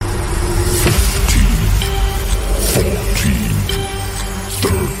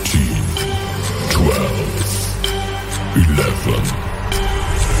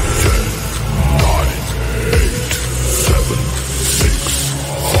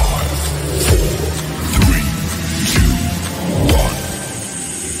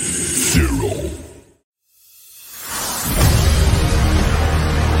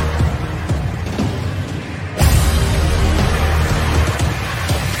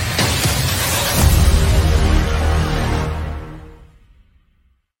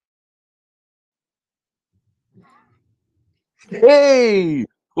Hey,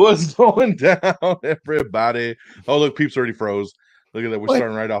 what's going down, everybody? Oh, look, Peeps already froze. Look at that. We're What?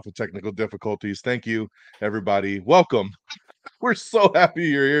 starting right off with technical difficulties. Thank you, everybody. Welcome. We're so happy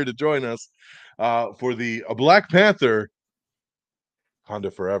you're here to join us for the Black Panther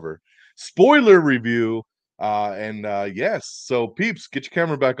Honda Forever spoiler review. Yes, so Peeps, get your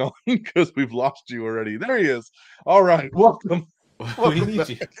camera back on because we've lost you already. There he is. All right, welcome. We Welcome need back.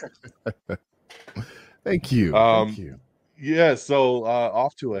 you. Thank you. Thank Um, you. Yeah, so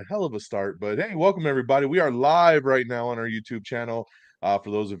off to a hell of a start. But hey, welcome everybody. We are live right now on our YouTube channel.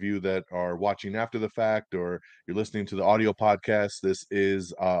 For those of you that are watching after the fact or you're listening to the audio podcast, this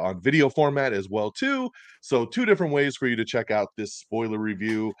is on video format as well too. So two different ways for you to check out this spoiler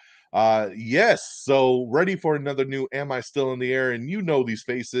review. Yes, so ready for another new Am I Still in the Air? And you know these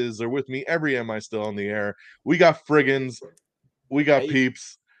faces are with me every Am I Still in the Air? We got friggins, we got Hey,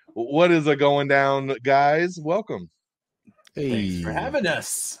 peeps. What is going down, guys? Welcome. thanks for Hey, having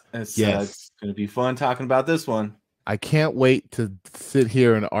us. It's yes. going to be fun talking about this one. I can't wait to sit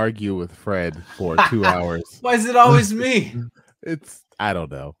here and argue with Fred for 2 hours. Why is it always me? I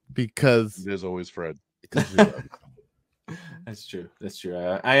don't know, because There's always Fred. we love you. That's true. That's true.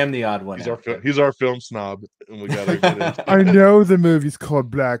 I am the odd one He's out. he's our film snob, and we gotta get into I know the movie's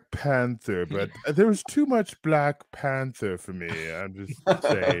called Black Panther, but there was too much Black Panther for me. I'm just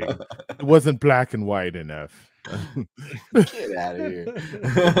saying. It wasn't black and white enough. Get out of here.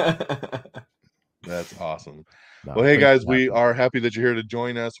 That's awesome. No, Well, hey thanks guys, for we having me. are happy that you're here to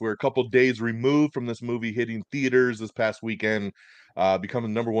join us. We're a couple days removed from this movie hitting theaters this past weekend,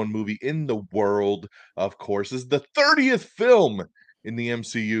 becoming number one movie in the world. Of course, this is the 30th film in the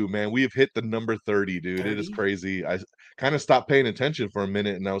MCU. Man, we have hit the number 30, dude. It is 30? crazy. I kind of stopped paying attention for a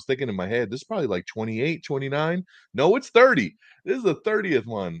minute, and I was thinking in my head, this is probably like 28, 29. No, it's 30. This is the 30th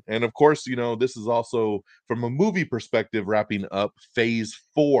one, and of course, you know, this is also from a movie perspective wrapping up Phase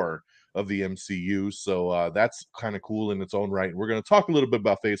 4 of the MCU. So that's kind of cool in its own right. And we're going to talk a little bit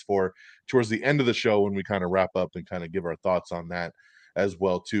about Phase 4 towards the end of the show when we kind of wrap up and kind of give our thoughts on that as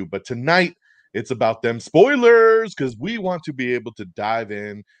well too. But tonight it's about them spoilers because we want to be able to dive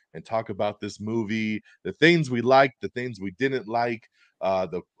in and talk about this movie, the things we liked, the things we didn't like.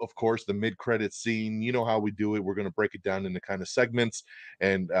 Of course, the mid-credit scene. You know how we do it. We're going to break it down into kind of segments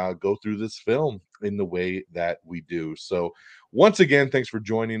and go through this film in the way that we do. So once again, thanks for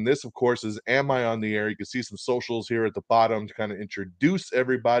joining. This, of course, is Am I on the Air? You can see some socials here at the bottom to kind of introduce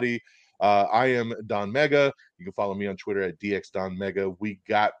everybody. I am Don Mega. You can follow me on Twitter at DX Don Mega. We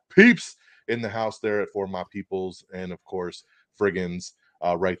got peeps in the house there at For My Peoples, and of course, Friggins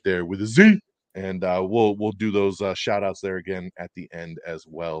right there with a Z. And we'll do those shout outs there again at the end as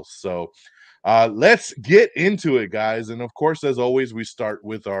well. So let's get into it, guys. And of course, as always, we start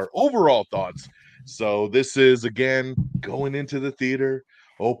with our overall thoughts. So this is again going into the theater,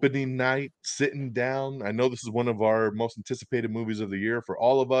 opening night, sitting down. I know this is one of our most anticipated movies of the year for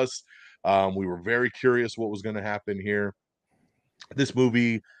all of us. We were very curious what was going to happen here. This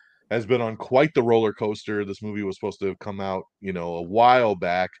movie has been on quite the roller coaster. This movie was supposed to have come out, you know, a while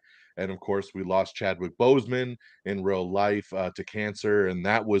back. And of course, we lost Chadwick Boseman in real life to cancer, and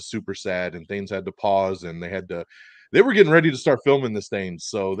that was super sad. And things had to pause, and they were getting ready to start filming this thing,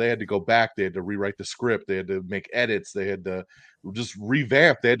 so they had to go back. They had to rewrite the script. They had to make edits. They had to just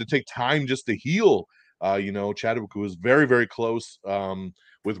revamp. They had to take time just to heal. You know, Chadwick was very, very close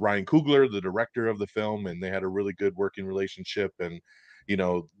with Ryan Coogler, the director of the film, and they had a really good working relationship. And you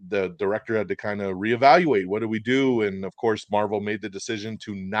know, the director had to kind of reevaluate what do we do. And of course, Marvel made the decision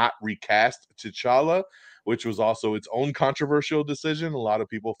to not recast T'Challa, which was also its own controversial decision. A lot of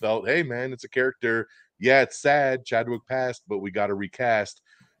people felt, hey man, it's a character. Yeah, it's sad. Chadwick passed, but we got to recast.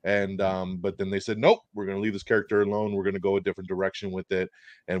 And but then they said, nope, we're going to leave this character alone. We're going to go a different direction with it,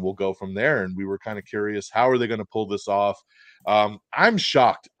 and we'll go from there. And we were kind of curious, how are they going to pull this off? I'm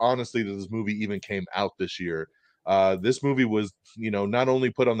shocked, honestly, that this movie even came out this year. This movie was, you know, not only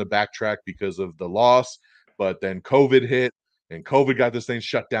put on the backtrack because of the loss, but then COVID hit, and COVID got this thing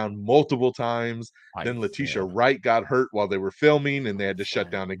shut down multiple times. Then Letitia Wright got hurt while they were filming, and they had to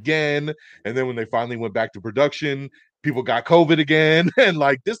shut down again. And then when they finally went back to production, people got COVID again. And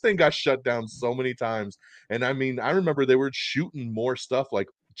like this thing got shut down so many times. And I mean, I remember they were shooting more stuff like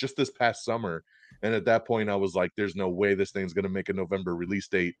just this past summer. And at that point, I was like, there's no way this thing's going to make a November release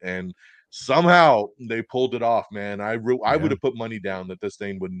date. And somehow they pulled it off, man. I would have put money down that this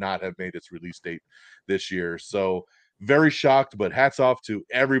thing would not have made its release date this year. So very shocked, but hats off to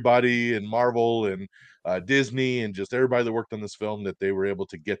everybody in Marvel and Disney and just everybody that worked on this film that they were able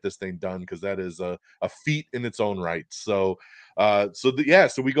to get this thing done, because that is a feat in its own right. So so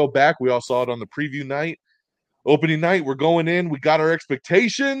we go back. We all saw it on the preview night. Opening night, we're going in, we got our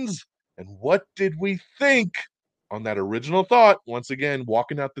expectations. And what did we think on that original thought? Once again,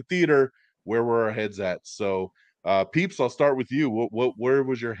 walking out the theater, where were our heads at? So, Peeps, I'll start with you. Where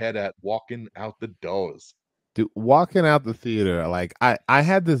was your head at walking out the doors? Dude, walking out the theater, like I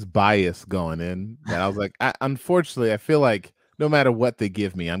had this bias going in that I was like, unfortunately, I feel like no matter what they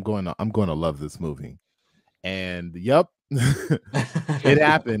give me, I'm going to love this movie. And yep, it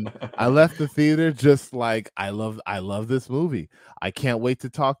happened. I left the theater just like I love this movie. I can't wait to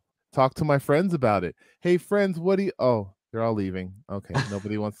talk to my friends about it. Hey friends, what do you oh, they're all leaving. Okay.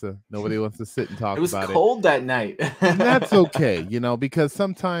 Nobody wants to sit and It talk was about it. cold that night. And that's okay, because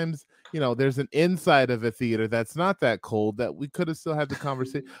sometimes, there's an inside of a theater that's not that cold that we could have still had the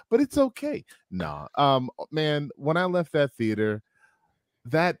conversation, but it's okay. No. Man, when I left that theater,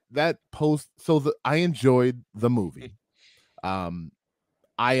 that post so I enjoyed the movie. I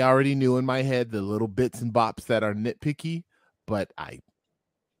already knew in my head the little bits and bops that are nitpicky, but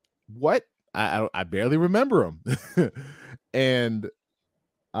what I barely remember them. And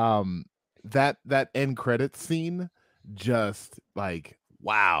that end credits scene, just like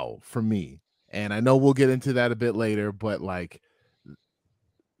wow for me. And I know we'll get into that a bit later, but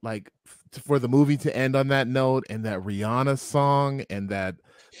for the movie to end on that note, and that Rihanna song, and that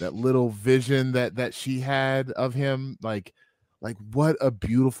little vision that she had of him, like what a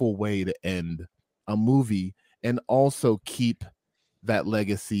beautiful way to end a movie, and also keep that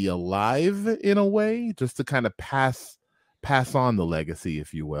legacy alive in a way, just to kind of pass on the legacy,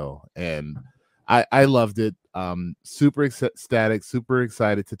 if you will. And I loved it. Super ecstatic, super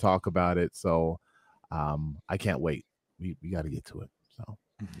excited to talk about it. So I can't wait. We got to get to it. So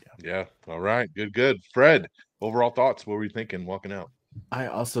Yeah. All right. Good. Fred, overall thoughts. What were you thinking walking out?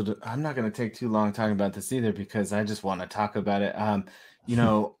 I'm not going to take too long talking about this either, because I just want to talk about it. I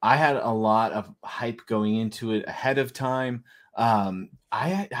had a lot of hype going into it ahead of time.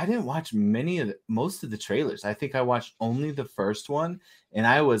 I didn't watch most of the trailers. I think I watched only the first one, and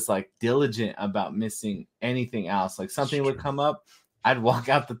I was like diligent about missing anything else. Like something would come up, I'd walk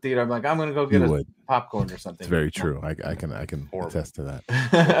out the theater. I'm like, I'm gonna go get a popcorn or something. It's very true. I can attest to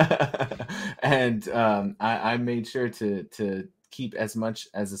that. And I made sure to keep as much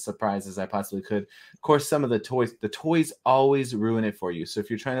as a surprise as I possibly could. Of course, some of the toys always ruin it for you. So if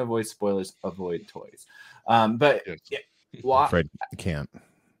you're trying to avoid spoilers, avoid toys. But Fred can't.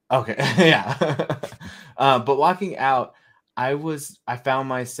 Okay, yeah. But walking out, I found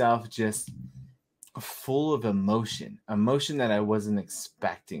myself just full of emotion that I wasn't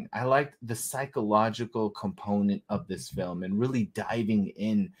expecting. I liked the psychological component of this film and really diving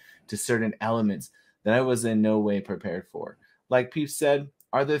in to certain elements that I was in no way prepared for. Like Pete said,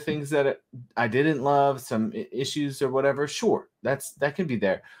 are there things that I didn't love, some issues or whatever? Sure, that can be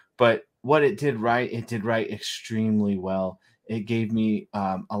there. But what it did right extremely well. It gave me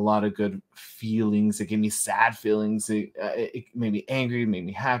a lot of good feelings. It gave me sad feelings. It made me angry, made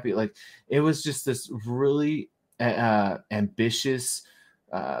me happy. Like it was just this really ambitious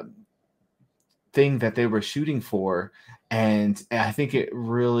thing that they were shooting for. And I think it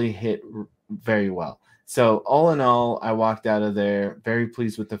really hit very well. So all in all, I walked out of there very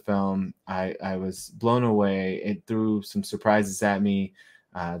pleased with the film. I was blown away. It threw some surprises at me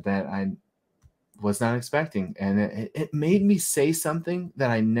that I was not expecting, and it made me say something that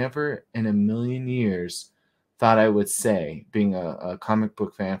I never in a million years thought I would say, being a comic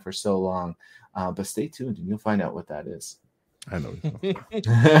book fan for so long. But stay tuned and you'll find out what that is. I know. Look at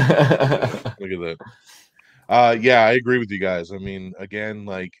that. Yeah, I agree with you guys. I mean, again,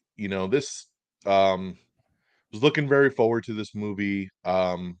 like, this was looking very forward to this movie.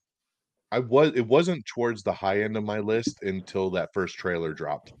 It wasn't towards the high end of my list until that first trailer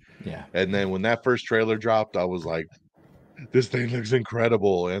dropped. Yeah. And then when that first trailer dropped, I was like, this thing looks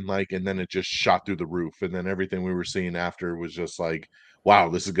incredible. And then it just shot through the roof. And then everything we were seeing after was just like, wow,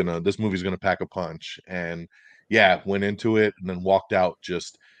 this movie's gonna pack a punch. And yeah, went into it and then walked out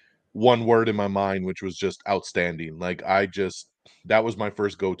just one word in my mind, which was just outstanding. Like that was my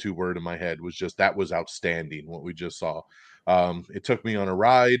first go-to word in my head, was just that was outstanding what we just saw. It took me on a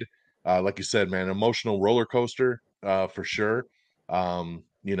ride. Like you said, man, emotional roller coaster, for sure.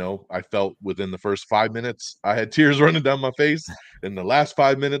 I felt within the first 5 minutes, I had tears running down my face. In the last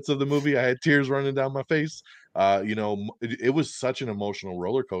 5 minutes of the movie, I had tears running down my face. It was such an emotional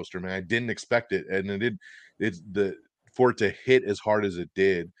roller coaster, man. I didn't expect it, and for it to hit as hard as it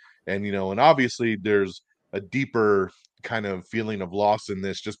did. And obviously there's a deeper kind of feeling of loss in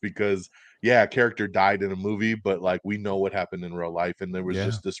this, just because, yeah, a character died in a movie, but like we know what happened in real life, and there was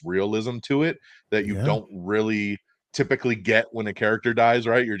just this realism to it that you don't really typically get when a character dies,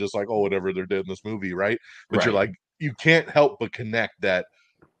 right? You're just like, oh, whatever, they're dead in this movie, right? But you're Right. like, you can't help but connect that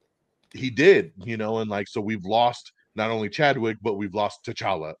he did, and like, so we've lost not only Chadwick, but we've lost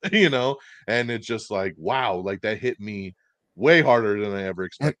T'Challa, and it's just like, wow, like that hit me way harder than I ever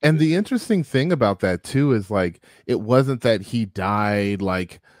expected And it the to. interesting thing about that too is like it wasn't that he died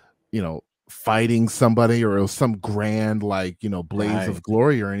like, fighting somebody or it was some grand like, blaze of Right.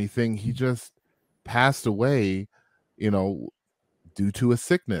 glory or anything. He just passed away, you know, due to a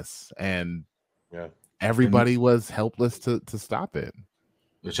sickness, and Yeah. And everybody was helpless to stop it.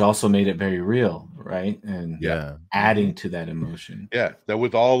 which also made it very real, right? And Yeah. Yeah. adding to that emotion. Yeah, that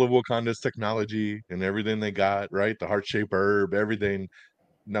with all of Wakanda's technology and everything they got, right? The heart-shaped herb, everything,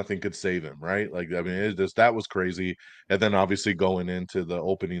 nothing could save him, right? Like, I mean, it just that was crazy. And then obviously going into the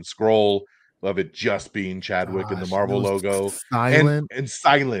opening scroll of it just being Chadwick and the Gosh, and it Marvel was logo and silent. and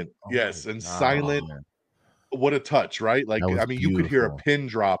silent. Oh my Yes, and god, silent. man. What a touch, right? Like, That was I mean, you could hear a beautiful. pin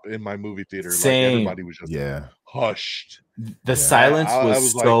drop in my movie theater. Like Same. everybody was just Yeah. hushed. The Yeah. silence I was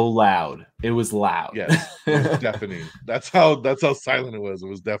was like, so loud. It was loud. yes, it was deafening. That's how silent it was. It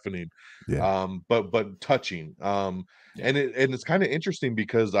was deafening. Yeah. But touching. Yeah. And it's kind of interesting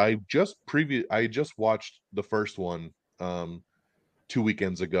because I just watched the first one 2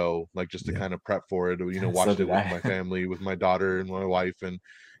 weekends ago, like just to Yeah. kind of prep for it, So watched it did with I. my family, with my daughter and my wife, and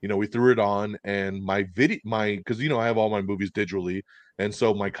we threw it on, and because I have all my movies digitally, and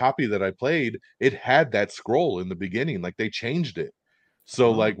so my copy that I played, it had that scroll in the beginning, like they changed it. So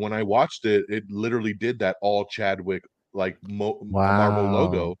Oh, like when I watched it, it literally did that all Chadwick like Marvel Wow.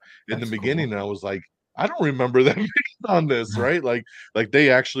 logo in the that's beginning, cool. and I was like, I don't remember them being on this, right? Like they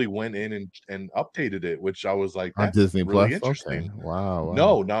actually went in and updated it, which I was like, On that's Disney really Plus? Okay. interesting. Wow, wow.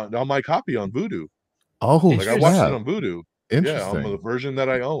 No, not on my copy on Vudu. Oh, Like I watched it Interesting. snap. on Vudu. Yeah, on the Interesting. version that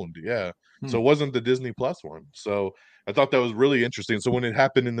I owned. Yeah. Hmm. So it wasn't the Disney Plus one. So I thought that was really interesting. So when it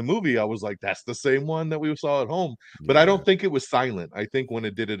happened in the movie, I was like, that's the same one that we saw at home. But I Yeah. don't think it was silent. I think when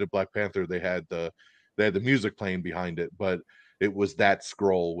it did it at Black Panther, they had the music playing behind it, but it was that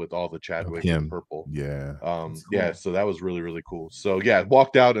scroll with all the Of Chadwick in him. purple. Yeah. That's Yeah, cool. so that was really, really cool. So yeah,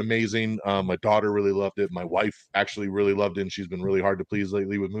 walked out amazing. My daughter really loved it. My wife actually really loved it, and she's been really hard to please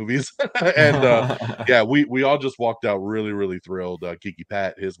lately with movies. And yeah, we all just walked out really, really thrilled. Kiki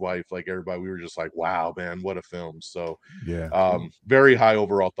Pat, his wife, like everybody, we were just like, wow, man, what a film. So Yeah. Cool. very high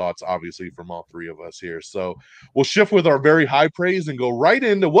overall thoughts, obviously, from all three of us here. So we'll shift with our very high praise and go right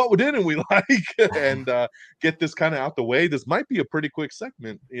into what didn't we like, and get this kind of out the way. This might be a pretty quick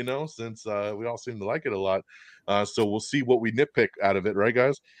segment, since we all seem to like it a lot. So we'll see what we nitpick out of it, right,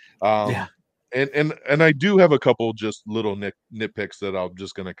 guys? Yeah. And I do have a couple just little nitpicks that I'm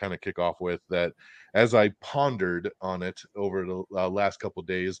just going to kind of kick off with, that as I pondered on it over the last couple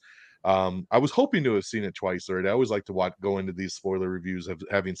days. I was hoping to have seen it twice already. I always like to go into these spoiler reviews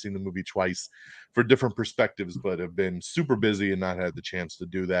having seen the movie twice for different perspectives, but have been super busy and not had the chance to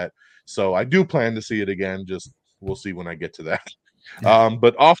do that. So I do plan to see it again. Just we'll see when I get to that. Yeah.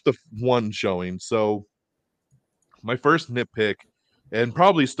 But off the one showing, so my first nitpick, and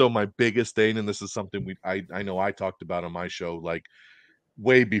probably still my biggest thing, and this is something I know I talked about on my show like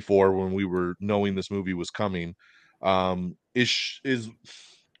way before when we were knowing this movie was coming, is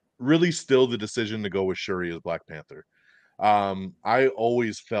really still the decision to go with Shuri as Black Panther. I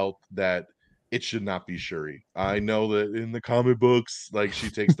always felt that it should not be Shuri. I know that in the comic books, like she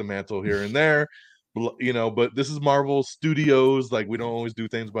takes the mantle here and there, but this is Marvel Studios. Like we don't always do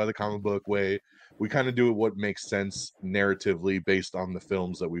things by the comic book way. We kind of do it what makes sense narratively based on the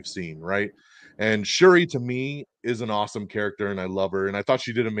films that we've seen, right? And Shuri to me is an awesome character, and I love her, and I thought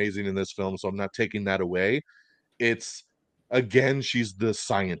she did amazing in this film. So I'm not taking that away. It's again, she's the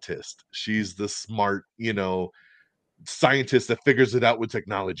scientist. She's the smart, scientist that figures it out with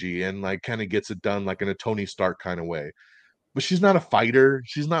technology and like kind of gets it done like in a Tony Stark kind of way. But she's not a fighter.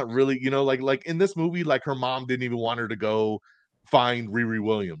 She's not really, like in this movie, like her mom didn't even want her to go find Riri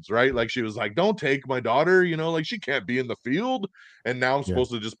Williams, right? Like she was like, "Don't take my daughter," like she can't be in the field. And now I'm Yeah.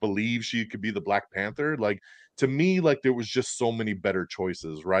 supposed to just believe she could be the Black Panther. Like to me, like there was just so many better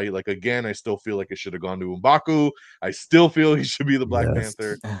choices, right? Like again, I still feel like it should have gone to M'Baku. I still feel he should be the Black Yes.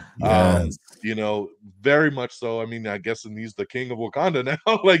 Panther. Yes. Very much so. I mean, I guess he's the king of Wakanda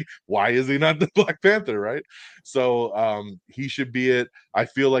now. Like, why is he not the Black Panther, right? So he should be it. I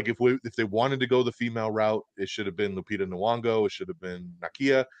feel like if they wanted to go the female route, it should have been Lupita Nyong'o. It should have been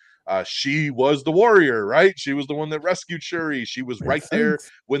Nakia. She was the warrior, right? She was the one that rescued Shuri. She was right Makes there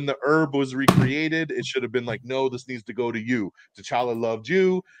sense. when the herb was recreated. It should have been like, no, this needs to go to you. T'Challa loved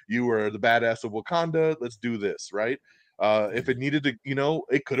you. You were the badass of Wakanda. Let's do this, right? If it needed to,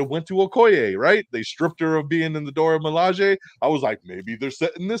 it could have went to Okoye, right? They stripped her of being in the Dora Milaje. I was like, maybe they're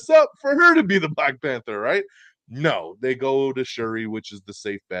setting this up for her to be the Black Panther, right? No, they go to Shuri, which is the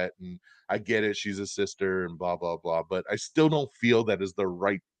safe bet, and I get it, she's a sister and blah blah blah, but I still don't feel that is the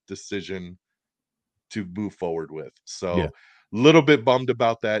right decision to move forward with. Yeah. So little bit bummed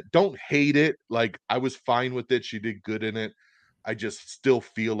about that. Don't hate it. Like I was fine with it. She did good in it. I just still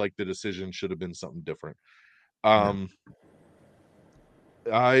feel like the decision should have been something different. I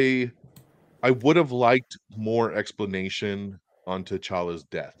I would have liked more explanation on T'Challa's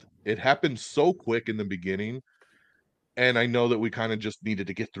death. It happened so quick in the beginning, and I know that we kind of just needed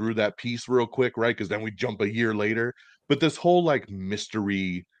to get through that piece real quick, right? Because then we jump a year later. But this whole like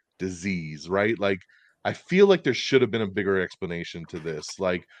mystery disease, right? Like, I feel like there should have been a bigger explanation to this.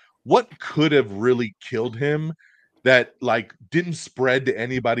 Like, what could have really killed him that like didn't spread to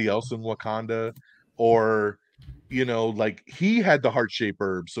anybody else in Wakanda? Or, like he had the heart-shaped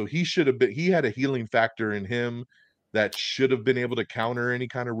herb, so he had a healing factor in him that should have been able to counter any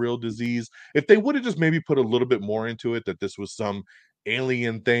kind of real disease. If they would have just maybe put a little bit more into it, that this was some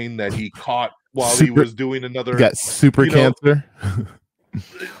alien thing that he caught while he was doing You another, got super you know, cancer.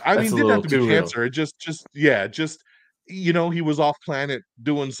 I That's mean, a didn't have little to be too real. cancer. It just he was off planet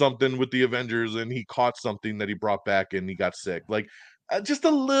doing something with the Avengers, and he caught something that he brought back, and he got sick. Like, just a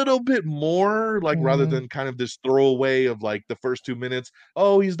little bit more, like rather than kind of this throwaway of like the first 2 minutes.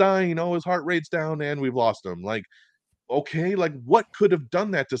 Oh, he's dying. Oh, his heart rate's down, and we've lost him. Like, okay, like what could have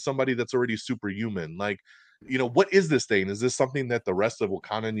done that to somebody that's already superhuman? Like, what is this thing? Is this something that the rest of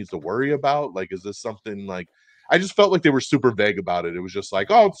Wakanda needs to worry about? Like, is this something like, I just felt like they were super vague about it. It was just like,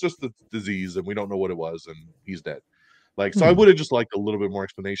 oh, it's just the disease and we don't know what it was and he's dead. Like, so I would have just liked a little bit more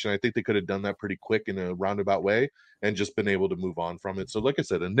explanation. I think they could have done that pretty quick in a roundabout way and just been able to move on from it. So, like I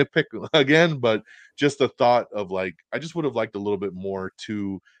said, a nitpick again, but just the thought of like, I just would have liked a little bit more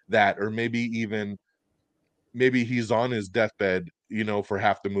to that, or maybe he's on his deathbed, for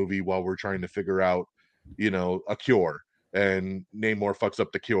half the movie while we're trying to figure out, a cure, and Namor fucks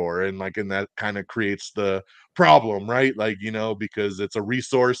up the cure, and that kind of creates the problem, right? Like, because it's a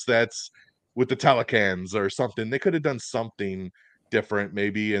resource that's with the Telecans or something. They could have done something different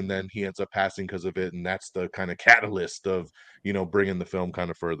maybe, and then he ends up passing because of it, and that's the kind of catalyst of, bringing the film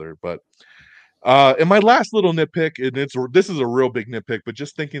kind of further. But and my last little nitpick, and this is a real big nitpick, but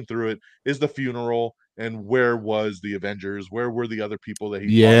just thinking through it, is the funeral and where was the Avengers? Where were the other people that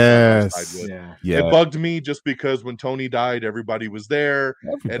he fought side by side Yes. with? Yeah. It Yeah. bugged me just because when Tony died, everybody was there.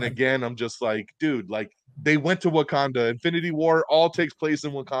 And Everybody. again, I'm just like, dude, like they went to Wakanda. Infinity War all takes place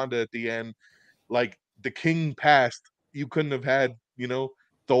in Wakanda at the end. Like the king passed, you couldn't have had,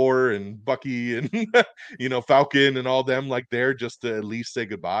 Thor and Bucky and Falcon and all them like there just to at least say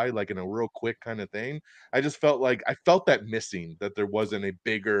goodbye, like in a real quick kind of thing. I just felt like I felt that missing, that there wasn't a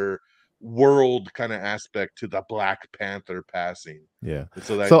bigger world kind of aspect to the Black Panther passing. Yeah. And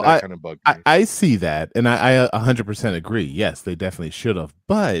so that So that kind of bugged me. I see that, and I 100% agree. Yes, they definitely should have,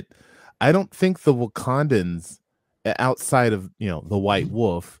 but I don't think the Wakandans outside of the White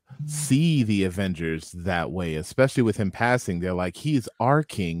Wolf see the Avengers that way, especially with him passing. They're like, he's our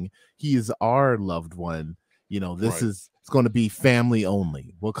king, he is our loved one. This Right. is it's going to be family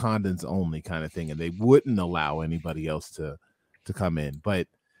only, Wakandans only kind of thing, and they wouldn't allow anybody else to come in. But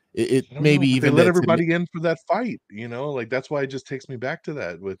it I don't maybe know, but they even let that everybody in for that fight, like that's why it just takes me back to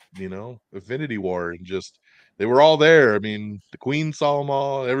that with, Infinity War, and just they were all there. I mean, the Queen saw them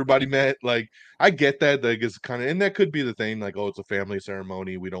all, everybody met. Like, I get that, like it's kind of, and that could be the thing, like, oh, it's a family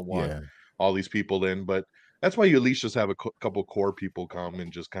ceremony, we don't want yeah, all these people in, but that's why you at least just have a couple core people come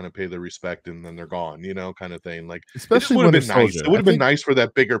and just kind of pay their respect, and then they're gone, kind of thing. Like, it just especially would have Winter been nice. Soldier. It would have been nice for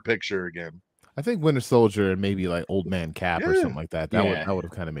that bigger picture again. I think Winter Soldier and maybe like Old Man Cap or Yeah. something like that. That Yeah. would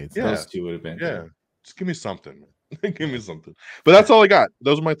have kind of made sense. Yeah. Those two would have been Yeah, good. just give me something. Give me something. But that's all I got.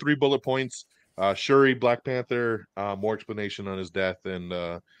 Those are my 3 bullet points. Shuri, Black Panther, more explanation on his death, and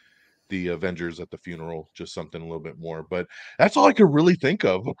the Avengers at the funeral, just something a little bit more. But that's all I could really think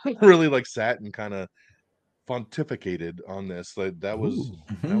of. Really like sat and kind of pontificated on this. Like that was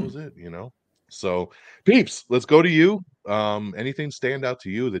it, So, peeps, let's go to you. Anything stand out to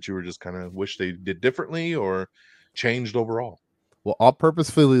you that you were just kind of wish they did differently or changed overall? Well, I'll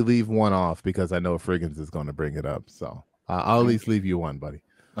purposefully leave one off because I know Friggins is going to bring it up. So I'll at least leave you one, buddy.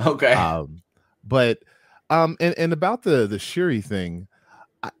 Okay. But and about the Shuri thing,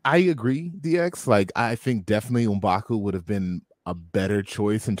 I agree, DX. Like, I think definitely M'Baku would have been a better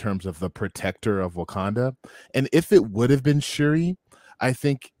choice in terms of the protector of Wakanda. And if it would have been Shuri, I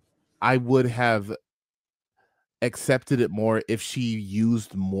think I would have accepted it more if she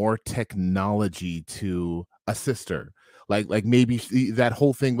used more technology to assist her. like maybe that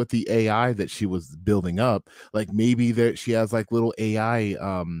whole thing with the AI that she was building up, like maybe that she has like little AI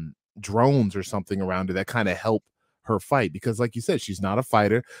drones or something around her that kind of help her fight, because like you said, she's not a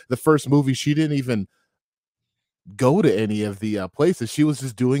fighter. The first movie, she didn't even go to any of the places. She was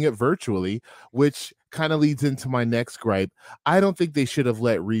just doing it virtually, which kind of leads into my next gripe. I don't think they should have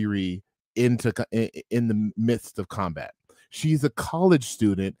let Riri into in the midst of combat. She's a college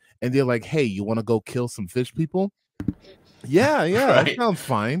student, and they're like, "Hey, you want to go kill some fish people?" Yeah, that Right. sounds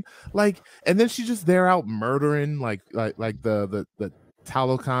fine. Like, and then she's just there out murdering like the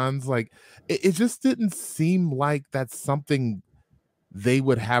Talocans. Like, it just didn't seem like that's something they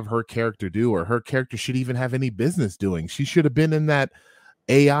would have her character do, or her character should even have any business doing. She should have been in that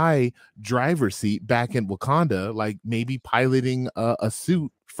AI driver's seat back in Wakanda, like maybe piloting a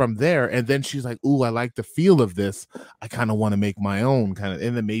suit from there. And then she's like, "Ooh, I like the feel of this. I kind of want to make my own kind of,"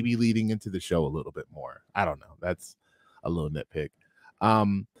 and then maybe leading into the show a little bit more. I don't know. That's a little nitpick.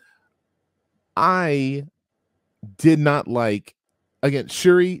 I did not like, again,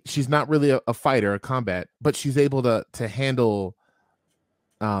 Shuri. She's not really a fighter, a combat, but she's able to handle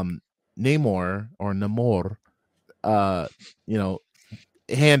Namor or Namor, you know,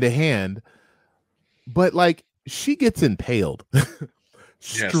 hand to hand, but like she gets impaled.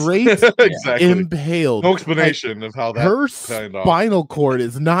 Straight Exactly. impaled. No Like, explanation of how that her signed off. spinal cord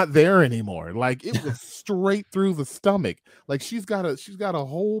is not there anymore. Like it was straight through the stomach. Like she's got a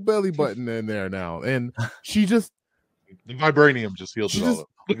whole belly button in there now, and she just The vibranium just healed it all just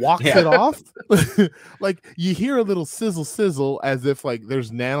up. walks Yeah. it off. Like you hear a little sizzle as if like there's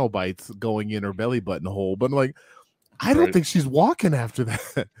nanobites going in her belly button hole, but like I don't Right. think she's walking after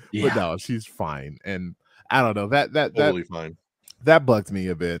that. Yeah. But no, she's fine. And I don't know, that Totally fine. that bugged me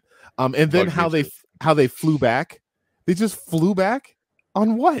a bit. And then Bugged how me they too. flew back. They just flew back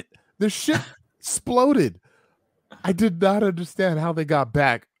on what? Their ship exploded. I did not understand how they got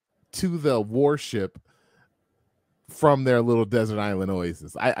back to the warship from their little desert island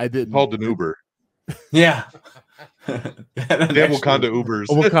oasis. I didn't. Called an Uber. Yeah. They have Wakanda Ubers.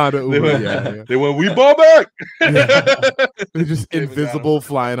 Wakanda They Uber, went, yeah. They went, "We ball back." Yeah. They're just Came and got 'em. invisible,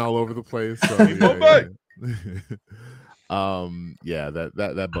 flying all over the place. So, Go back. yeah,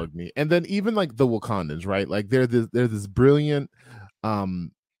 that bugged me. And then even like the Wakandans, right? Like they're this brilliant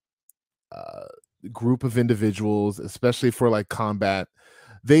group of individuals, especially for like combat.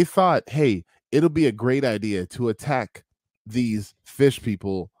 They thought, hey, it'll be a great idea to attack these fish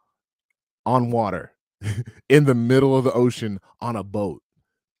people on water in the middle of the ocean on a boat.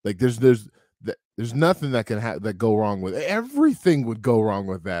 Like there's nothing that can that go wrong with it. Everything would go wrong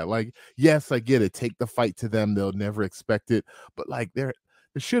with that. Like, yes, I get it. Take the fight to them. They'll never expect it. But like there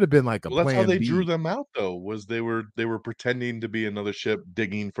should have been like a Well, that's how plan they B. drew them out, though. Was they were pretending to be another ship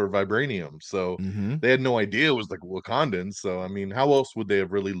digging for vibranium, so Mhm. they had no idea it was like Wakandans. So I mean, how else would they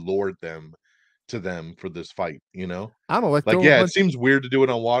have really lured them to them for this fight? You know, I don't know, like like throw a yeah, it bunch. seems weird to do it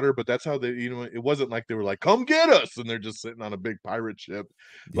on water, but that's how they. You know, it wasn't like they were like, "Come get us," and they're just sitting on a big pirate ship.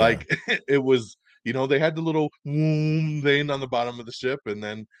 Yeah. Like it was. You know, they had the little womb thing on the bottom of the ship, and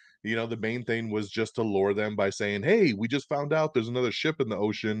then you know the main thing was just to lure them by saying, "Hey, we just found out there's another ship in the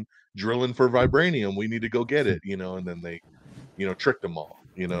ocean drilling for vibranium. We need to go get it," you know, and then they, you know, tricked them all,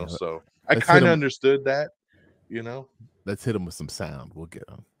 you know. Yeah, So I let's hit kind of them. understood that, you know. Let's hit them with some sound. We'll get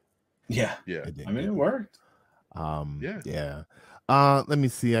them. Yeah. Yeah. I mean, it worked. Yeah. Let me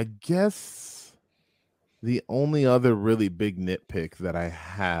see. I guess the only other really big nitpick that I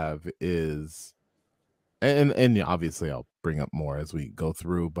have is, and yeah, obviously I'll bring up more as we go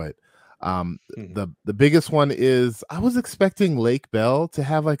through, but Mhm. the biggest one is I was expecting Lake Bell to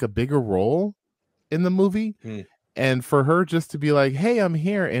have like a bigger role in the movie, Mm. and for her just to be like, "Hey, I'm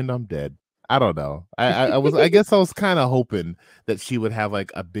here and I'm dead." I don't know. I guess I was kind of hoping that she would have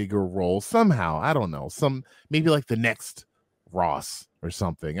like a bigger role somehow. I don't know. Maybe like the next Ross or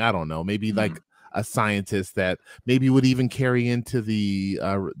something. I don't know. Maybe like a scientist that maybe would even carry into the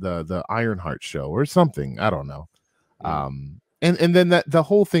Ironheart show or something. I don't know. And then that the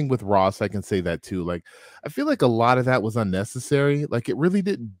whole thing with Ross, I can say that too. Like I feel like a lot of that was unnecessary. Like it really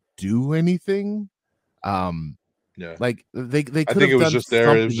didn't do anything. Yeah. Like they I could think it have was done just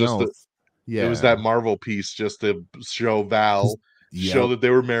there. It was something just that else. it was Yeah. that Marvel piece just to show Val, show Yep. that they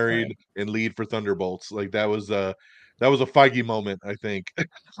were married and lead for Thunderbolts. Like that was a Feige moment, I think.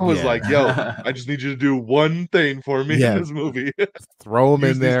 I was Yeah. like, "Yo, I just need you to do one thing for me in Yeah. this movie. Throw them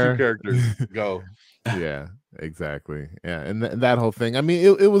Use in these two there. characters. Go." Yeah, exactly. Yeah, and that whole thing. I mean,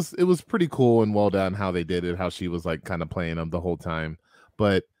 it was pretty cool and well done how they did it. How she was like kind of playing them the whole time,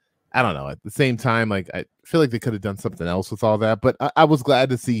 but I don't know. At the same time, like I feel like they could have done something else with all that. But I was glad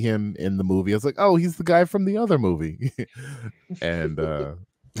to see him in the movie. I was like, oh, he's the guy from the other movie, and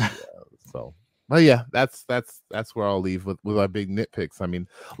yeah, so. But yeah, that's where I'll leave with our big nitpicks. I mean,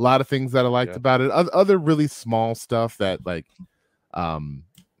 a lot of things that I liked Yeah. about it. Other really small stuff that like,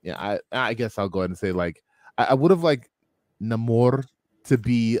 yeah, I guess I'll go ahead and say like I would have liked Namor to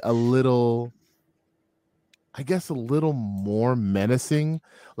be a little, I guess, a little more menacing.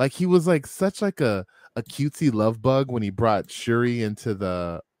 Like he was like such like a cutesy love bug when he brought Shuri into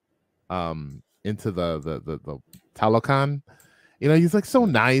the Talokan. You know, he's like so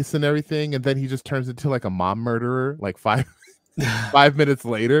nice and everything, and then he just turns into like a mom murderer like 5 minutes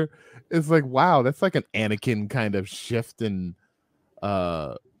later. It's like, wow, that's like an Anakin kind of shift, and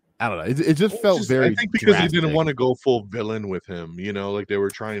I don't know. It just felt I very think because they didn't drastic. want to go full villain with him, you know, like they were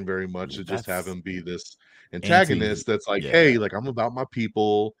trying very much to just have That's him be this anti, antagonist that's like, yeah. hey, like I'm about my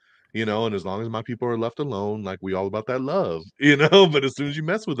people, you know, and as long as my people are left alone, like we all about that love, you know. But as soon as you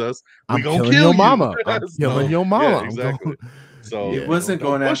mess with us, we I'm gonna killing kill your you. mama. I'm killing So your yeah, mama. I'm exactly. going. He So, Yeah. you know, wasn't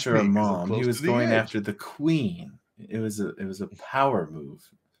don't going push after a me because I'm mom. He close to was the going edge. after the queen. It was a power move.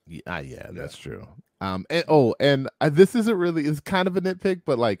 Yeah, Yeah. that's true. This isn't really, it's kind of a nitpick,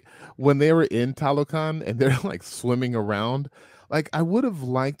 but like when they were in Talokan and they're like swimming around, like I would have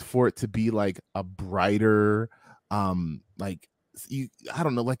liked for it to be like a brighter, like you, I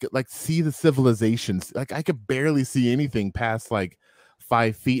don't know, like see the civilizations. Like I could barely see anything past like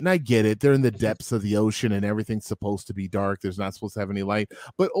 5 feet, and I get it. They're in the depths of the ocean, and everything's supposed to be dark. There's not supposed to have any light,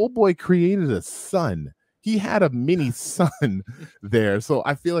 but old boy created a sun. He had a mini sun there. So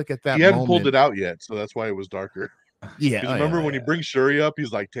I feel like at He that hadn't pulled moment, it out yet, so that's why it was darker. yeah, Because oh, remember yeah, when he brings Shuri up,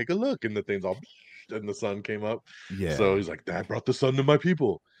 he's like, "Take a look," and the thing's all, and the sun came up. yeah, So he's like, "Dad brought the sun to my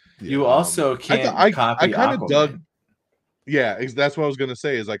people." You yeah, also I th- can't I copy kind of dug. Aquaman. Yeah, that's what I was gonna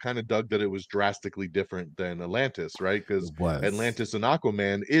say. Is I kind of dug that it was drastically different than Atlantis, right? Because it was. Atlantis and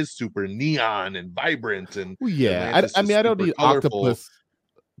Aquaman is super neon and vibrant, and Well, yeah. Atlantis I is mean, I don't super need colorful. octopus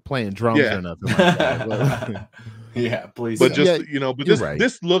playing drums Yeah, or nothing like that. Yeah, please but But don't. just yeah, you know, but you're this right.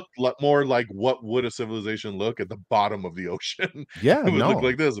 this looked more like what would a civilization look at the bottom of the ocean. Yeah, It would look no,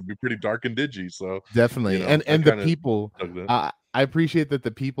 like this. It'd be pretty dark and dingy. So, you definitely. know, I And the kind of people, dug that. I appreciate that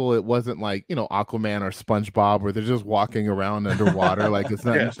the people, it wasn't like, Aquaman or SpongeBob where they're just walking around underwater. Like it's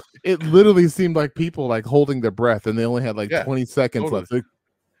not, Yes, it literally seemed like people like holding their breath and they only had like yeah, 20 seconds totally. left. Like,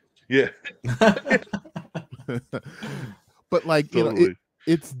 Yeah, but like, totally.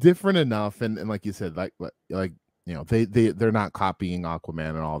 it's different enough, and like you said, like they're not copying Aquaman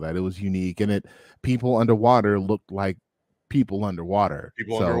and all that. It was unique, and it people underwater looked like people underwater.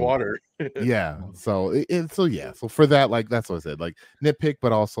 People So underwater. yeah, so so yeah, so for that, like that's what I said, like nitpick,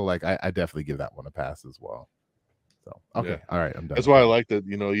 but also like I definitely give that one a pass as well. So Yeah. okay, all right, I'm done. That's why I like that,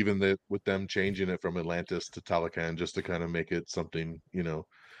 you know, even that with them changing it from Atlantis to Talocan just to kind of make it something, you know,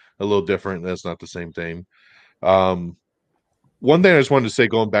 a little different. That's not the same thing. Um, One thing I just wanted to say,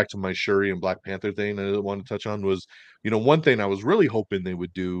 going back to my Shuri and Black Panther thing, I wanted to touch on was, you know, one thing I was really hoping they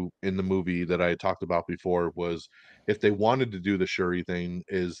would do in the movie that I had talked about before was if they wanted to do the Shuri thing,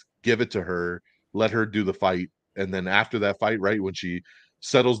 is give it to her, let her do the fight, and then after that fight, right when she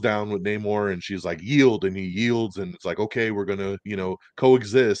settles down with Namor and she's like yield, and he yields, and it's like okay, we're gonna, you know,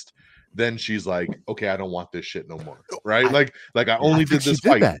 coexist. Then she's like, okay, I don't want this shit no more, right? I Like I I only think did she this did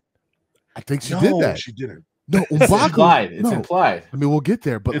fight. that. I think she did No, that. she didn't. No, It's Umbaku. implied. It's No, implied. I mean we'll get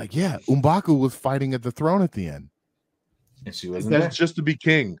there, but It, like yeah, Umbaku was fighting at the throne at the end. And she wasn't there. That's just to be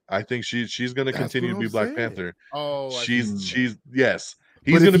king. I think she's going to That's continue what to be I'm Black saying. Panther. Oh, I see. She's yes. But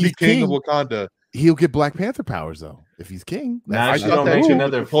He's if going to he's be king of king, Wakanda. he'll get Black Panther powers though. If he's king, Now I she that's thought don't the that make too, rule. but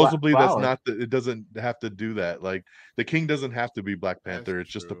another supposedly that's flower. not it doesn't have to do that. Like the king doesn't have to be Black That's Panther.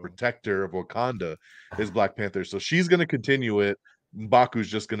 It's just the true. protector of Wakanda is Black Panther. So she's going to continue it. Mbaku's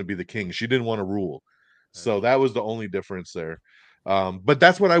just going to be the king. She didn't want to rule. That's So that was the only difference there. But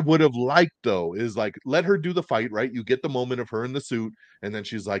that's what I would have liked though, is like let her do the fight, right? You get the moment of her in the suit, and then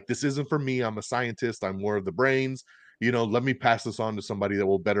she's like, This isn't for me. I'm a scientist, I'm more of the brains. You know, let me pass this on to somebody that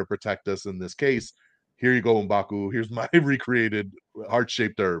will better protect us in this case. Here you go, Mbaku. Here's my recreated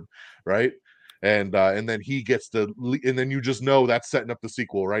heart-shaped herb, right? And then he gets the and then you just know that's setting up the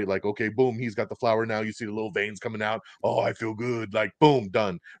sequel, right? Like, okay, boom, he's got the flower now. You see the little veins coming out. Oh, I feel good. Like, boom,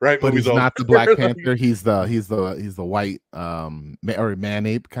 done. Right? but Movie's he's over. not the Black Panther. He's the white or man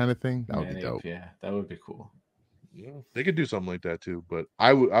ape kind of thing. That would be Man, dope. yeah, that would be cool. Yeah, they could do something like that too, but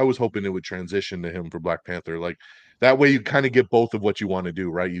I was hoping it would transition to him for Black Panther. Like that way you kind of get both of what you want to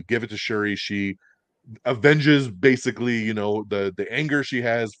do, right? You give it to Shuri, she avenges basically, you know, the anger she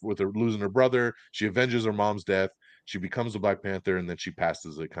has with her losing her brother. She avenges her mom's death. she becomes a Black Panther, and then she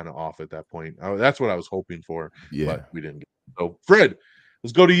passes it kind of off at that point. That's what I was hoping for, but we didn't get it. So Fred,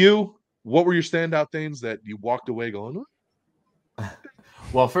 let's go to you. What were your standout things that you walked away going,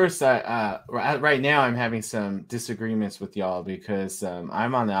 Well, first, right now I'm having some disagreements with y'all because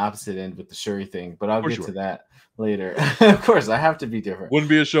I'm on the opposite end with the Shuri thing, but I'll get to that later. Of course, I have to be different. Wouldn't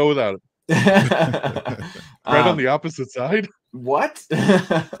be a show without it. Right on the opposite side. What?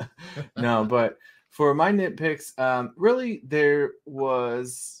 No, but for my nitpicks, really there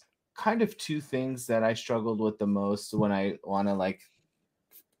was kind of two things that I struggled with the most when I want to like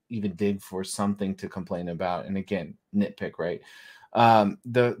even dig for something to complain about. And again, nitpick, right?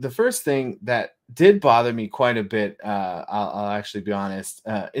 The first thing that did bother me quite a bit, I'll actually be honest.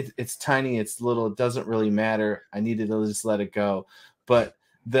 It's tiny, it's little, it doesn't really matter. I needed to just let it go. But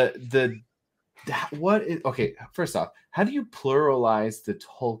okay, first off, how do you pluralize the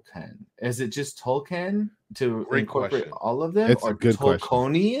Tolkien? Is it just Tolkien to incorporate all of them? It's a good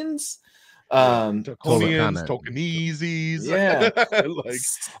Tolkonians? Tolkonians, Tolkienese. Yeah. Like,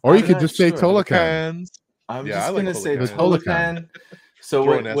 or you could just say Tolkien. I'm just gonna say Tolkien. So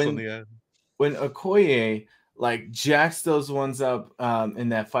when Okoye like jacks those ones up in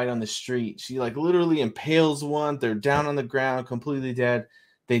that fight on the street, she like literally impales one. They're down on the ground, completely dead.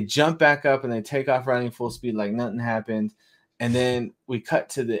 They jump back up and they take off running full speed like nothing happened. And then we cut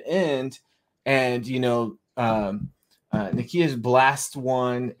to the end, and Nakia blasts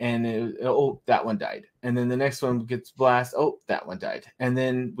one, and that one died. And then the next one gets blasted. Oh, that one died. And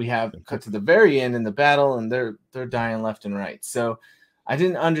then we have cut to the very end in the battle, and they're dying left and right. So I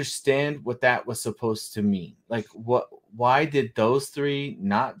didn't understand what that was supposed to mean. Like, why did those three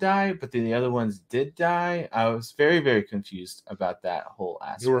not die, but then the other ones did die? I was very, very confused about that whole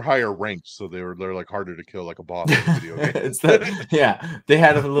aspect. They were higher ranked, so they're like harder to kill, like a boss in a video game. Yeah, they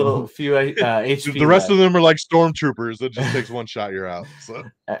had a little few HP. The rest of them are like stormtroopers. It just takes one shot, you're out. So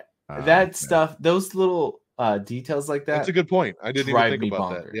that stuff, those little details like that. That's a good point. I didn't even think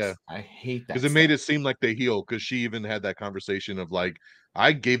about that. Yeah, I hate that because it made it seem like they heal. Because she even had that conversation of like,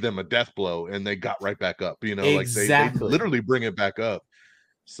 I gave them a death blow and they got right back up. Like they literally bring it back up.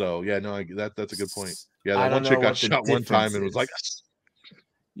 So yeah, no, that's a good point. Yeah, that one chick got shot one time and was like,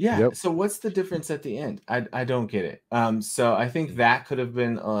 yeah. Yep. So what's the difference at the end? I don't get it. So I think that could have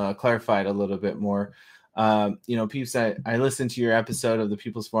been clarified a little bit more. Peeps, I listened to your episode of the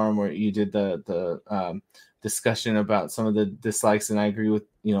People's Forum where you did the discussion about some of the dislikes, and I agree with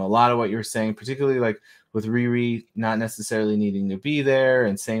a lot of what you're saying, particularly like with Riri not necessarily needing to be there,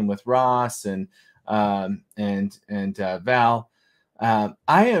 and same with Ross and Val. I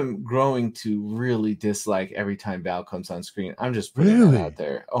am growing to really dislike every time Val comes on screen. I'm just putting that out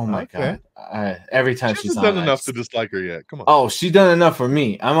there. Oh my god! Every time she's done enough to dislike her yet. Come on. Oh, she's done enough for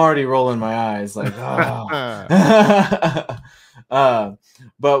me. I'm already rolling my eyes like, oh.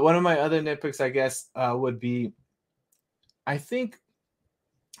 But one of my other nitpicks, I guess, would be, I think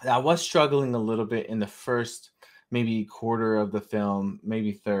I was struggling a little bit in the first maybe quarter of the film,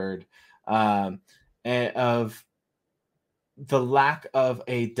 maybe third, of the lack of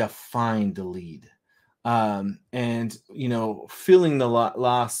a defined lead. And feeling the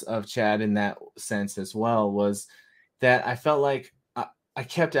loss of Chad in that sense as well was that I felt like I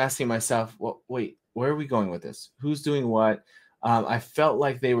kept asking myself, well, wait, where are we going with this? Who's doing what? I felt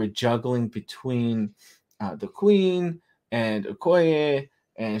like they were juggling between the Queen and Okoye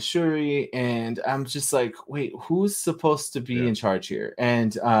and Shuri, and I'm just like, wait, who's supposed to be in charge here?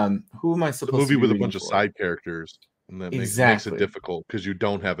 And who am I supposed to be? A movie with a bunch of side characters, and that makes it difficult because you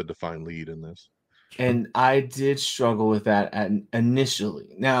don't have a defined lead in this. And I did struggle with that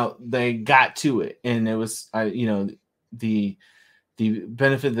initially. Now they got to it, and it was, the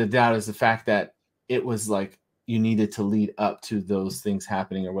benefit of the doubt is the fact that it was like you needed to lead up to those things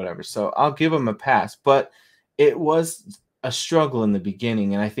happening or whatever. So I'll give them a pass, but it was a struggle in the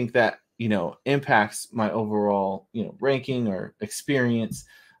beginning, and I think that impacts my overall ranking or experience,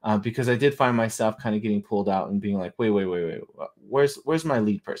 because I did find myself kind of getting pulled out and being like, wait, where's my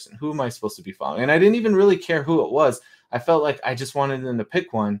lead person? Who am I supposed to be following? And I didn't even really care who it was. I felt like I just wanted them to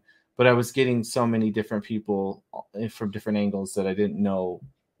pick one, but I was getting so many different people from different angles that I didn't know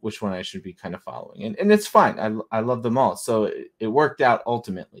which one I should be kind of following. And it's fine. I love them all. So it worked out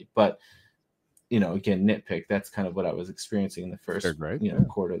ultimately, but again, nitpick. That's kind of what I was experiencing in the first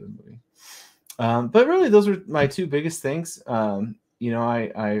quarter of the movie. But really, those were my two biggest things.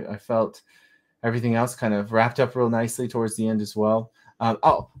 I felt everything else kind of wrapped up real nicely towards the end as well.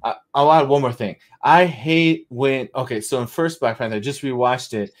 I'll add one more thing. I hate so in first Black Panther, I just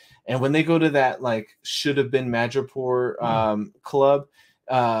rewatched it, and when they go to that like should have been Madripoor club,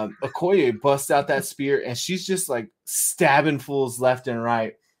 Okoye busts out that spear and she's just like stabbing fools left and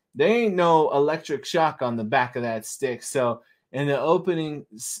right. There ain't no electric shock on the back of that stick. So in the opening,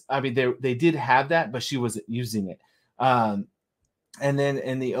 I mean, they did have that, but she wasn't using it. And then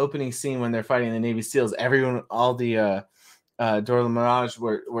in the opening scene when they're fighting the Navy SEALs, everyone, all the Dora Milaje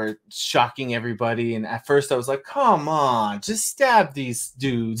were shocking everybody. And at first I was like, come on, just stab these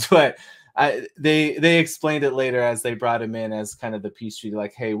dudes. But they explained it later as they brought him in as kind of the peace treaty,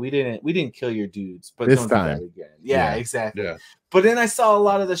 like, hey, we didn't kill your dudes, but this don't time. do that again. Yeah, exactly. Yeah. But then I saw a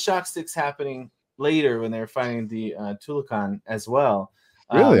lot of the shock sticks happening later when they were fighting the Tulakan as well.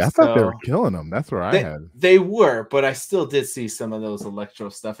 Really? I thought they were killing them. That's where I had. They were, but I still did see some of those electro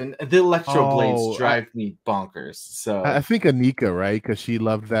stuff, and the electro blades drive me bonkers. So I think Anika, right? Because she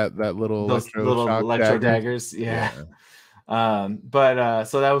loved that little electro daggers. Yeah. But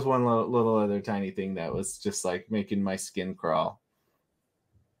so that was one little other tiny thing that was just like making my skin crawl.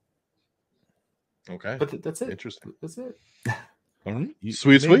 Okay, but that's it. Interesting. That's it.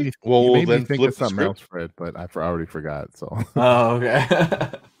 Sweet. Well, you made then me think flip of the something script. else, Fred, but I already forgot. So oh, okay.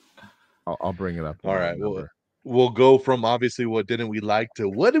 I'll bring it up. All right. We'll go from obviously what didn't we like to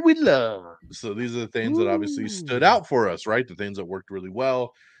what did we love. So these are the things that obviously stood out for us, right? The things that worked really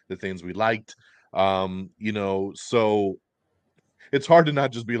well, the things we liked. You know, so it's hard to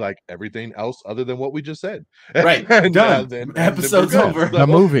not just be like everything else other than what we just said. Right. Done. Episode's over. The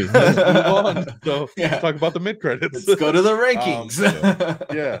movie. Let's move on. So let's talk about the mid-credits. Let's go to the rankings.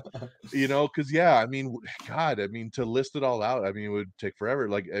 Yeah. You know, because I mean, God, I mean, to list it all out, I mean, it would take forever.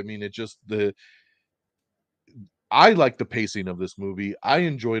 Like, I mean, it just I like the pacing of this movie. I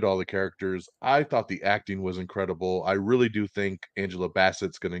enjoyed all the characters. I thought the acting was incredible. I really do think Angela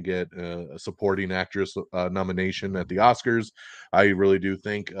Bassett's going to get a supporting actress nomination at the Oscars. I really do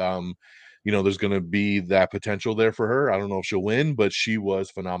think, you know, there's going to be that potential there for her. I don't know if she'll win, but she was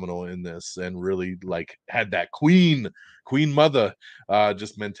phenomenal in this and really like had that queen mother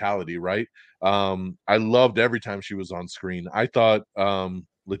just mentality, right? I loved every time she was on screen. I thought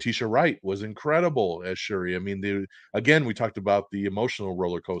Letitia Wright was incredible as Shuri. I mean, again, we talked about the emotional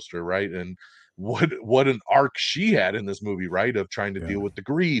roller coaster, right? And what an arc she had in this movie, right? Of trying to deal with the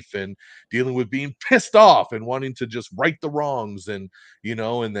grief and dealing with being pissed off and wanting to just right the wrongs, and you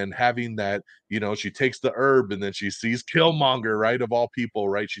know, and then having that, you know, she takes the herb and then she sees Killmonger, right? Of all people,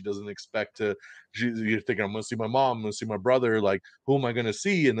 right? She doesn't expect to. You're thinking, I'm gonna see my mom, I'm gonna see my brother, like who am I gonna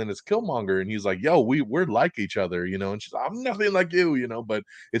see? And then it's Killmonger, and he's like, yo, we're like each other, you know, and she's like, I'm nothing like you, you know, but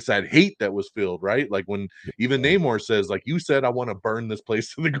it's that hate that was filled, right? Like when even Namor says, like, you said I want to burn this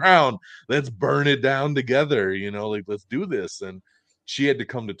place to the ground, let's burn it down together, you know, like let's do this. And she had to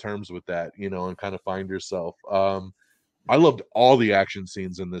come to terms with that, you know, and kind of find herself. I loved all the action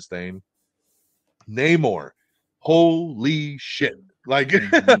scenes in this thing. Namor, holy shit. Like,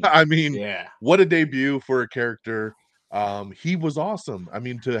 I mean, what a debut for a character. He was awesome. I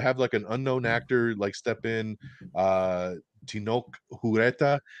mean, to have like an unknown actor like step in, Tinoch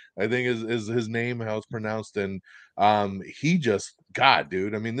Huerta, I think is his name, how it's pronounced. And he just, God,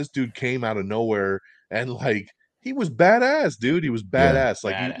 dude, I mean, this dude came out of nowhere and like he was badass, dude. He was badass.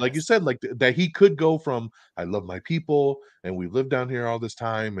 Like you said, like that he could go from I love my people and we've lived down here all this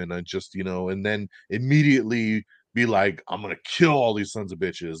time, and I just, you know, and then immediately be like, I'm gonna kill all these sons of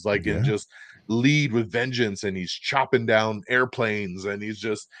bitches, like, and just lead with vengeance. And he's chopping down airplanes, and he's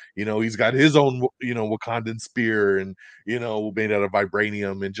just, you know, he's got his own, you know, Wakandan spear, and you know, made out of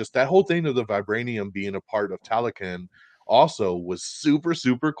vibranium, and just that whole thing of the vibranium being a part of Talokan also was super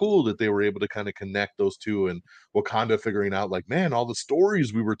super cool, that they were able to kind of connect those two, and Wakanda figuring out like, man, all the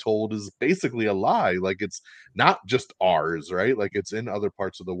stories we were told is basically a lie, like it's not just ours, right? Like it's in other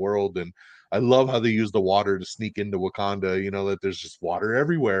parts of the world. And I love how they use the water to sneak into Wakanda, you know, that there's just water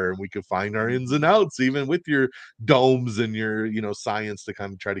everywhere and we can find our ins and outs, even with your domes and your, you know, science to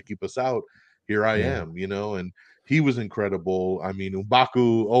kind of try to keep us out. Here I am, you know, and he was incredible. I mean,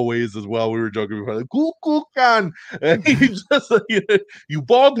 M'Baku always as well. We were joking before, like, Kukulkan, and he just, you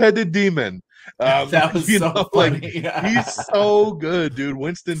bald-headed demon. That was so funny. Like, he's so good, dude.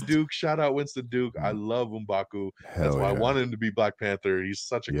 Winston Duke, shout out Winston Duke. I love M'Baku. That's why I wanted him to be Black Panther. He's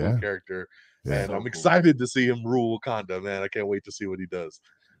such a cool character, and so I'm excited to see him rule Wakanda. Man, I can't wait to see what he does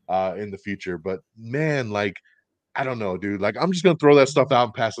in the future. But man, like, I don't know, dude. Like, I'm just gonna throw that stuff out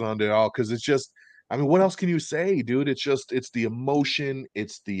and pass it on to y'all, because it's just, I mean, what else can you say, dude? It's just, it's the emotion,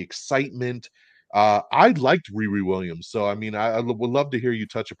 it's the excitement. I liked Riri Williams, so I mean, I would love to hear you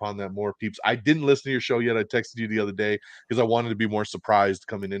touch upon that more, peeps. I didn't listen to your show yet. I texted you the other day because I wanted to be more surprised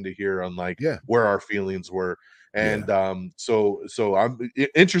coming into here on like where our feelings were. And so I'm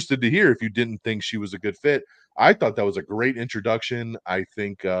interested to hear if you didn't think she was a good fit. I thought that was a great introduction. I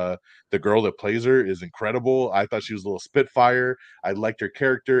think the girl that plays her is incredible. I thought she was a little spitfire. I liked her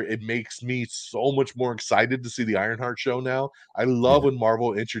character. It makes me so much more excited to see the Ironheart show now. I love Yeah. when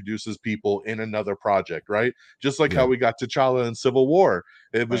Marvel introduces people in another project, right? Just like how Yeah. we got T'Challa in Civil War.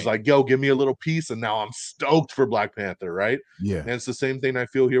 It was Right. like, yo, give me a little piece, and now I'm stoked for Black Panther, right? Yeah. And it's the same thing I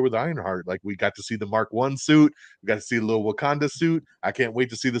feel here with Ironheart. Like, we got to see the Mark One suit, we got to see the little Wakanda suit. I can't wait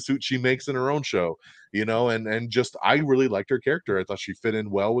to see the suit she makes in her own show, you know. And just, I really liked her character. I thought she fit in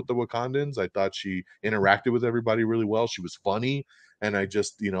well with the Wakandans. I thought she interacted with everybody really well. She was funny. And I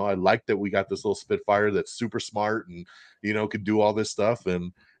just, you know, I like that we got this little Spitfire that's super smart and, you know, could do all this stuff.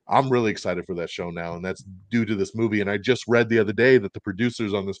 And I'm really excited for that show now, and that's due to this movie. And I just read the other day that the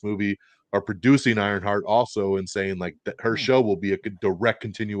producers on this movie are producing Ironheart also, and saying like that her show will be a direct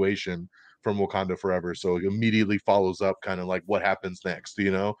continuation from Wakanda Forever. So it immediately follows up kind of like what happens next,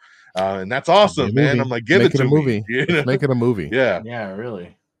 you know? And that's Should be a awesome, man. I'm movie. like, give Make it it a to me, movie. you Let's know? make it a movie. Yeah. Yeah,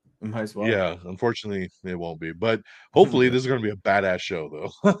 really. Might as well. Yeah, unfortunately, it won't be. But hopefully, this is going to be a badass show,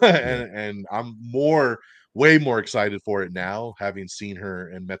 though. And I'm way more excited for it now, having seen her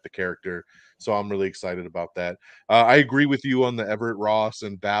and met the character. So I'm really excited about that. I agree with you on the Everett Ross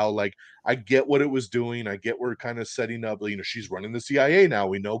and Val. Like, I get what it was doing. I get we're kind of setting up. You know, she's running the CIA now.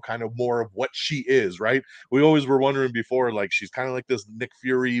 We know kind of more of what she is, right? We always were wondering before, like, she's kind of like this Nick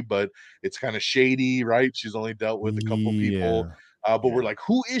Fury, but it's kind of shady, right? She's only dealt with a couple people. Yeah. But we're like,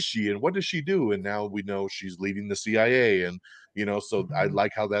 who is she and what does she do? And now we know she's leading the CIA, and you know, so I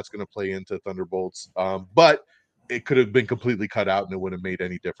like how that's going to play into Thunderbolts. But it could have been completely cut out, and it wouldn't have made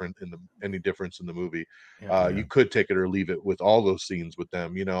any difference in the movie. Yeah. You could take it or leave it with all those scenes with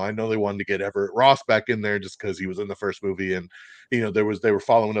them. You know, I know they wanted to get Everett Ross back in there just because he was in the first movie, and you know, they were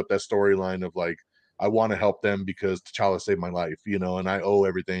following up that storyline of like, I want to help them because T'Challa saved my life, you know, and I owe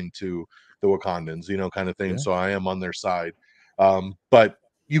everything to the Wakandans, you know, kind of thing. Yeah. So I am on their side. But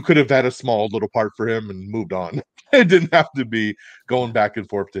you could have had a small little part for him and moved on. It didn't have to be going back and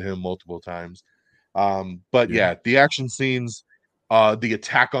forth to him multiple times. But yeah, the action scenes, the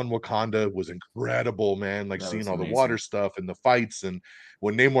attack on Wakanda was incredible, man. Like That seeing was all the amazing. water stuff and the fights, and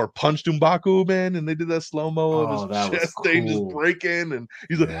when Namor punched M'Baku, man, and they did that slow-mo of his Oh, that was chest thing just cool. breaking, and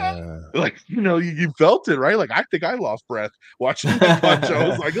he's Yeah. like, you know, you felt it, right? Like, I think I lost breath watching that punch. I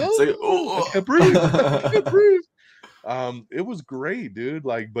was like, It's like, oh, I can't breathe. I can't breathe. It was great, dude.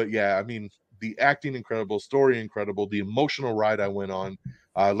 Like, but yeah, I mean, the acting incredible, story incredible, the emotional ride I went on.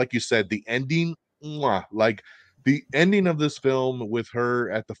 Like you said, the ending, mwah, like the ending of this film with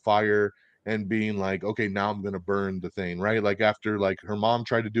her at the fire and being like, okay, now I'm gonna burn the thing, right? Like after like her mom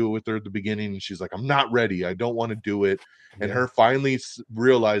tried to do it with her at the beginning, and she's like, I'm not ready, I don't want to do it, and her finally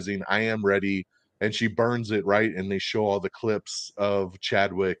realizing I am ready, and she burns it, right? And they show all the clips of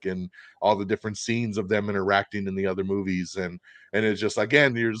Chadwick and all the different scenes of them interacting in the other movies, and it's just,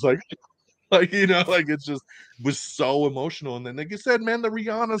 again, you're just like like, you know, like it's just was so emotional. And then like you said, man, the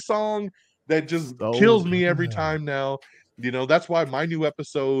Rihanna song that just So kills me every good. time now. You know, that's why my new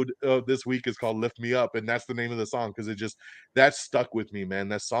episode of this week is called Lift Me Up, and that's the name of the song, because it just, that stuck with me, man.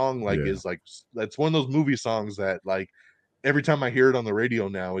 That song like Yeah. is like, that's one of those movie songs that like every time I hear it on the radio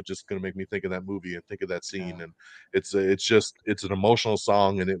now, it's just gonna make me think of that movie and think of that scene. Yeah. And it's just, it's an emotional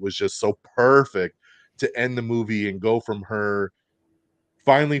song, and it was just so perfect to end the movie and go from her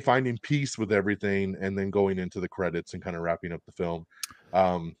finally finding peace with everything and then going into the credits and kind of wrapping up the film.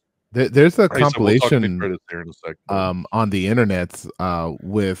 There's a Right, so we'll talk compilation mid-credits there in a second. on the internet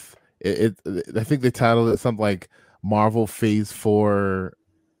with I think they titled it something like Marvel Phase 4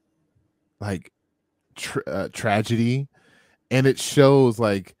 like tragedy, and it shows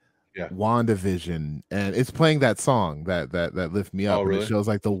like Yeah. WandaVision, and it's playing that song that Lift Me Up. Oh, And really? it shows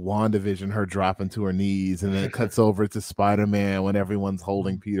like the WandaVision, her dropping to her knees, and then it cuts over to Spider-Man when everyone's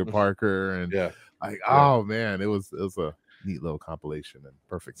holding Peter Parker, and Yeah. like, Yeah. oh man, it was a neat little compilation and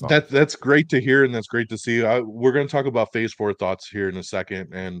perfect song. That's great to hear, and that's great to see. We're going to talk about Phase 4 thoughts here in a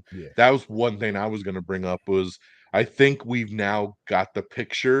second, and Yeah. that was one thing I was going to bring up was I think we've now got the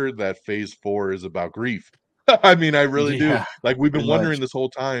picture that Phase 4 is about grief. I mean, I really do. Yeah, Like, we've been pretty wondering much. this whole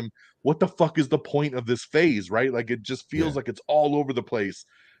time, what the fuck is the point of this phase, right? Like, it just feels Yeah. like it's all over the place.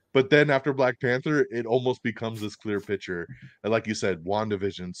 But then after Black Panther, it almost becomes this clear picture. And like you said,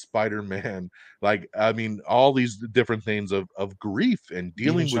 WandaVision, Spider-Man, like, I mean, all these different things of grief and Even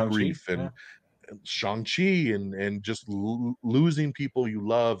dealing with Shang-Chi, grief, yeah. and Shang-Chi, and just losing people you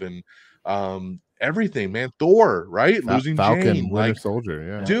love, and everything, man. Thor, right? Losing Falcon, Jane, Winter like, Soldier,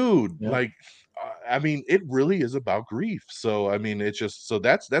 yeah. dude, Yeah. like, I mean, it really is about grief. So I mean, it's just, so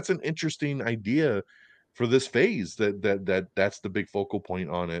that's an interesting idea for this phase. That's the big focal point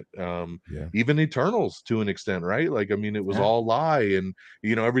on it. Yeah. Even Eternals to an extent, right? Like, I mean, it was Yeah. all lie, and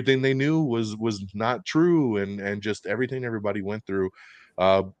everything they knew was not true, and just everything everybody went through.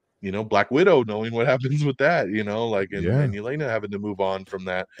 Uh, Black Widow, knowing what happens with that, like, and Yeah. Yelena having to move on from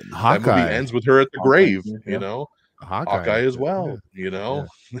that. And That movie Hawkeye. ends with her at the Hawkeye grave, too, yeah. Hawkeye. Hawkeye as Yeah. well,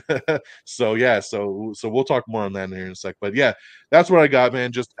 Yeah. so yeah, so we'll talk more on that in here in a sec. But yeah, that's what I got,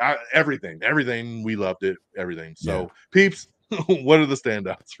 man. Just everything. We loved it, everything. Yeah. So peeps, what are the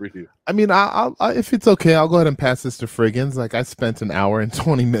standouts for you? I mean, if it's okay, I'll go ahead and pass this to Friggins. Like, I spent an hour and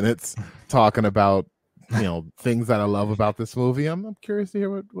 20 minutes talking about things that I love about this movie. I'm curious to hear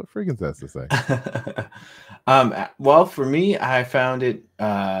what Friggins has to say. Well, for me, I found it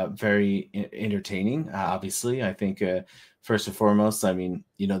very entertaining. Obviously, I think first and foremost, I mean,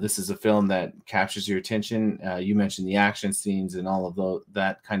 this is a film that captures your attention. You mentioned the action scenes and all of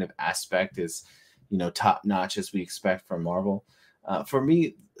that kind of aspect is, top notch as we expect from Marvel. For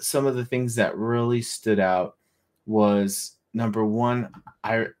me, some of the things that really stood out was number one,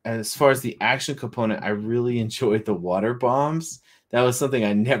 as far as the action component, I really enjoyed the water bombs. That was something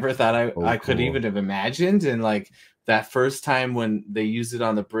I never thought I could Cool. even have imagined. And like that first time when they use it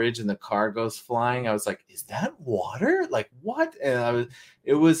on the bridge and the car goes flying, I was like, is that water? Like what? And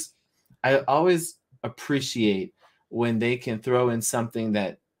I always appreciate when they can throw in something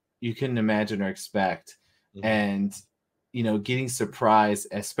that you couldn't imagine or expect. Mhm. And, getting surprised,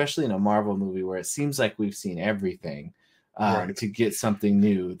 especially in a Marvel movie where it seems like we've seen everything, Right. to get something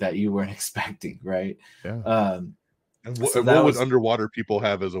new that you weren't expecting. Right. Yeah. And So what that would was underwater people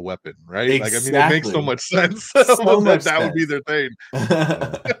have as a weapon, right? Like, I mean, it makes so exactly much sense so much that would be sense. their thing.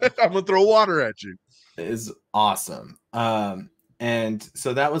 I'm gonna throw water at you. Is awesome. And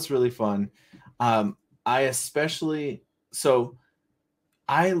so that was really fun. I especially so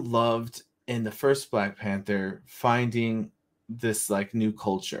I loved in the first Black Panther finding this like new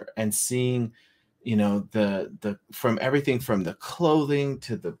culture and seeing, the from everything from the clothing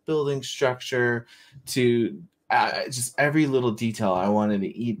to the building structure to just every little detail I wanted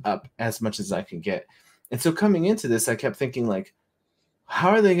to eat up as much as I can get. And so coming into this, I kept thinking like, how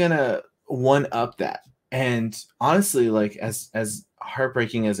are they gonna one up that? And honestly, like as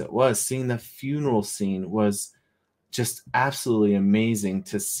heartbreaking as it was, seeing the funeral scene was just absolutely amazing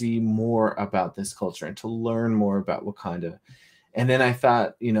to see more about this culture and to learn more about Wakanda. And then I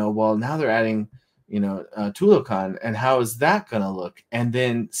thought, well, now they're adding, Tulakan, and how is that going to look? And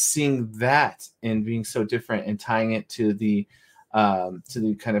then seeing that and being so different and tying it to the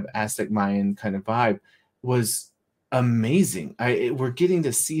kind of Aztec Mayan kind of vibe was amazing. We're getting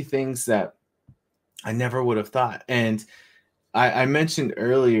to see things that I never would have thought. And I mentioned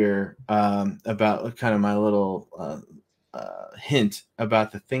earlier about kind of my little hint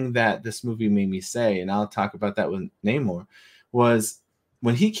about the thing that this movie made me say, and I'll talk about that with Namor, was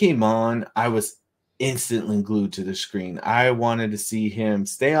when he came on, I was instantly glued to the screen. I wanted to see him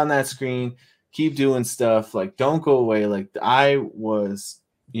stay on that screen, keep doing stuff, like don't go away. Like I was,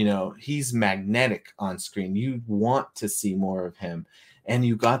 he's magnetic on screen. You want to see more of him, and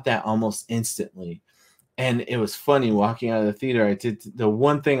you got that almost instantly. And it was funny walking out of the theater. I did the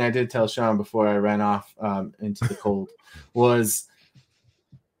one thing I did tell Sean before I ran off into the cold was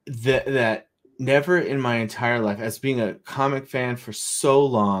that never in my entire life, as being a comic fan for so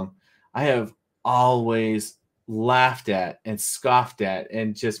long, I have always laughed at and scoffed at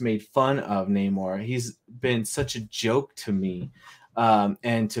and just made fun of Namor. He's been such a joke to me.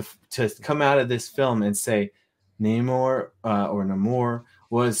 And to come out of this film and say Namor or Namor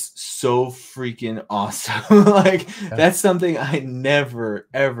was so freaking awesome. Like that's something I never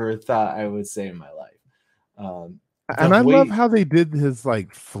ever thought I would say in my life. And I love how they did his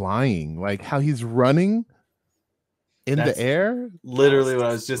like flying, like how he's running in the air. Literally what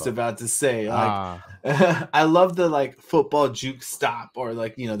I was just about to say. Like I love the like football juke stop or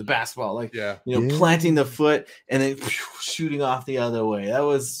like the basketball, like planting the foot and then shooting off the other way. That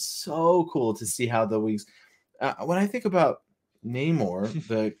was so cool to see how the wings. When I think about Namor,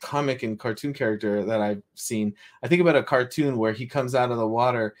 the comic and cartoon character that I've seen, I think about a cartoon where he comes out of the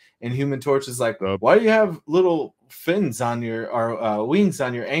water and Human Torch is like, why do you have little fins on your or wings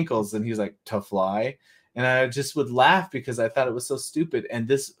on your ankles? And he's like, to fly. And I just would laugh because I thought it was so stupid. And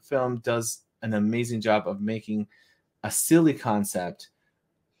this film does an amazing job of making a silly concept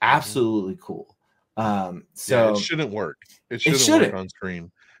absolutely cool. So it shouldn't work. It shouldn't work on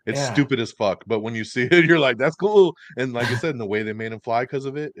screen. It's stupid as fuck. But when you see it, you're like, that's cool. And like I said, in the way they made him fly because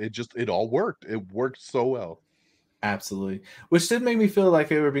of it, it all worked. It worked so well. Absolutely. Which did make me feel like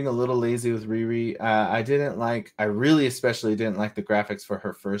they were being a little lazy with Riri. I really especially didn't like the graphics for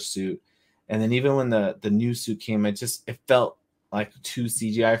her first suit. And then even when the new suit came, it felt like too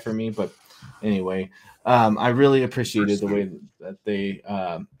CGI for me. But anyway, I really appreciated the way that they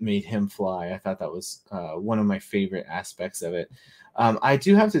made him fly. I thought that was one of my favorite aspects of it. I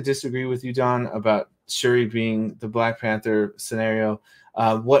do have to disagree with you, Don, about Shuri being the Black Panther scenario.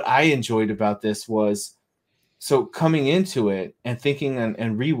 What I enjoyed about this was, so coming into it and thinking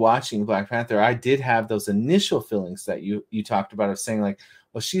and rewatching Black Panther, I did have those initial feelings that you talked about, of saying like,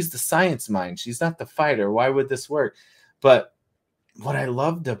 well, she's the science mind, she's not the fighter. Why would this work? But what I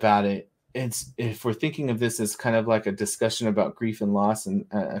loved about it, it's, if we're thinking of this as kind of like a discussion about grief and loss and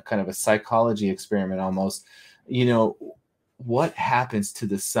a kind of a psychology experiment almost, you know, what happens to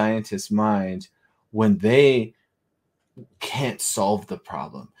the scientist's mind when they can't solve the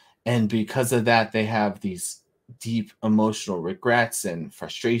problem? And because of that, they have these deep emotional regrets and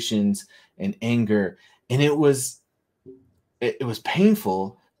frustrations and anger. And it was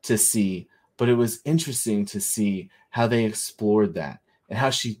painful to see, but it was interesting to see how they explored that and how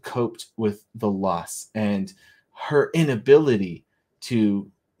she coped with the loss and her inability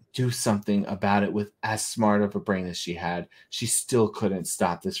to do something about it. With as smart of a brain as she had, she still couldn't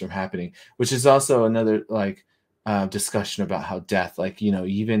stop this from happening, which is also another like discussion about how death, like, you know,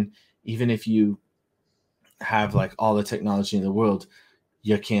 even if you have like all the technology in the world,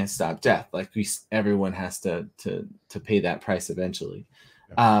 you can't stop death. Like everyone has to pay that price eventually.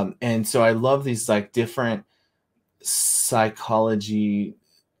 And so I love these like different psychology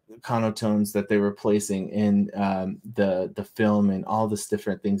connotones that they were placing in the film, and all this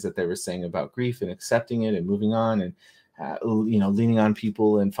different things that they were saying about grief and accepting it and moving on, and you know, leaning on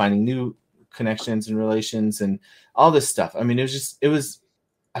people and finding new connections and relations and all this stuff. I mean, it was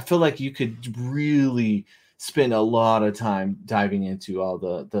I feel like you could really spend a lot of time diving into all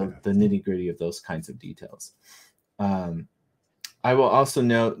the nitty gritty of those kinds of details. I will also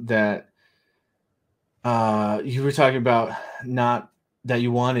note that you were talking about not that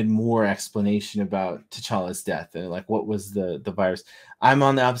you wanted more explanation about T'Challa's death and like what was the virus. I'm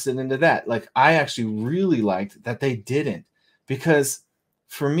on the opposite end of that. Like, I actually really liked that they didn't, because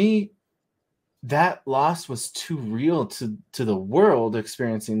for me, that loss was too real to the world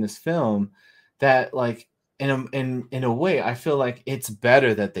experiencing this film, that like in a way I feel like it's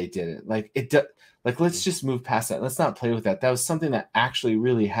better that they did it. Like like, let's just move past that. Let's not play with that. That was something that actually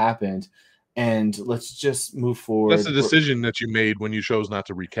really happened, and let's just move forward. That's a decision that you made when you chose not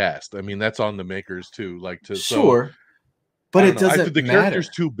to recast. I mean, that's on the makers too. Like, to sure, but it doesn't the matter. character's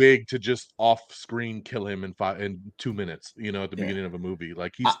too big to just off screen kill him in 2 minutes. You know, at the beginning of a movie,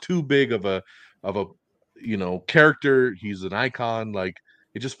 like he's too big of a you know, character. He's an icon. Like,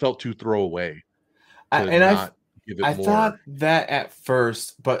 it just felt too throwaway. I thought that at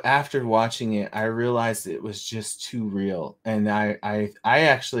first, but after watching it, I realized it was just too real, and I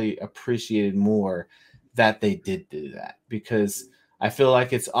actually appreciated more that they did do that, because I feel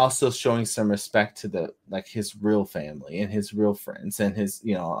like it's also showing some respect to the like his real family and his real friends and his,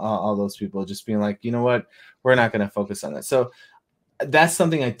 you know, all those people, just being like, you know what, we're not going to focus on that. So that's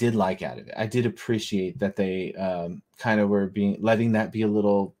something I did like out of it. I did appreciate that they kind of were letting that be a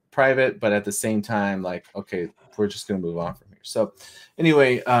little private, but at the same time, like, okay, we're just going to move on from here. So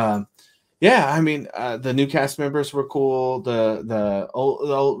anyway, yeah, I mean, the new cast members were cool. The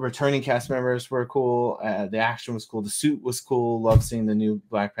old returning cast members were cool. The action was cool. The suit was cool. Love seeing the new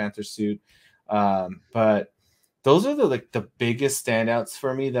Black Panther suit. But those are the biggest standouts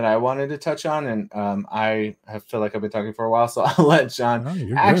for me that I wanted to touch on. And I feel like I've been talking for a while, so I'll let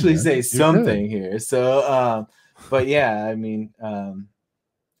John actually say something here. So, but yeah, I mean,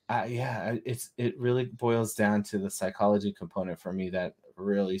 it really boils down to the psychology component for me that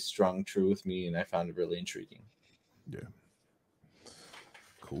really strung true with me, and I found it really intriguing. Yeah.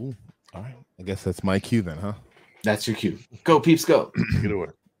 Cool. All right. I guess that's my cue then, huh? That's your cue. Go, peeps, go. Get away.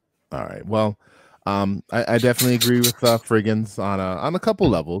 All right. Well, I definitely agree with Friggins on a couple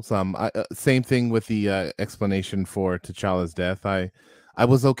levels. Same thing with the explanation for T'Challa's death. I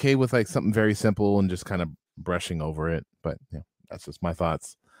was okay with like something very simple and just kind of brushing over it, but yeah, that's just my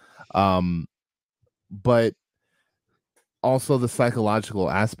thoughts. But also the psychological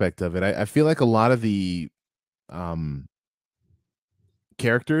aspect of it. I feel like a lot of the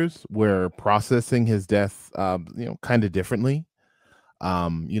characters were processing his death, you know, kind of differently.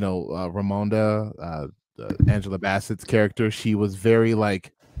 You know, Ramonda, Angela Bassett's character, she was very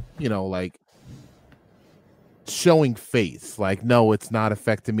like, you know, like showing face, like, no, it's not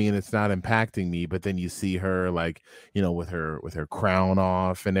affecting me and it's not impacting me. But then you see her like, you know, with her crown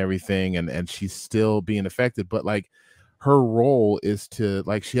off and everything, and she's still being affected. But like, her role is to,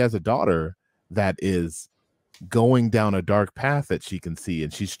 like, she has a daughter that is going down a dark path that she can see,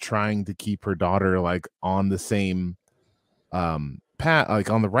 and she's trying to keep her daughter like on the same path, like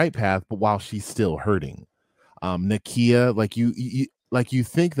on the right path, but while she's still hurting. Nakia, like you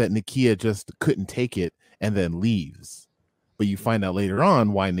think that Nakia just couldn't take it and then leaves, but you find out later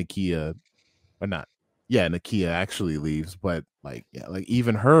on why Nakia, or not, yeah, Nakia actually leaves. But like, yeah, like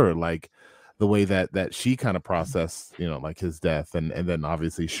even her, like the way that she kind of processed, like his death, and then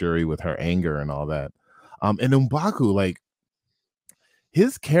obviously Shuri with her anger and all that. And M'Baku, like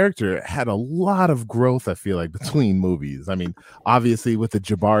his character had a lot of growth, I feel like, between movies. I mean, obviously with the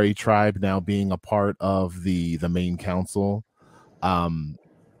Jabari tribe now being a part of the main council. And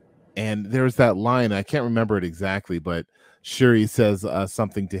there's that line, I can't remember it exactly, but Shuri says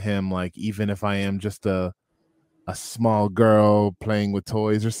something to him like, even if I am just a small girl playing with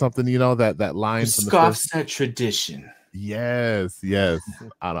toys or something, that line from the first. Scoffs at tradition. Yes.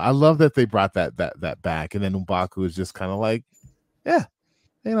 I love that they brought that back. And then M'Baku is just kind of like, yeah,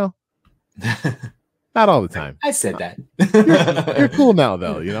 not all the time. I said that. You're cool now,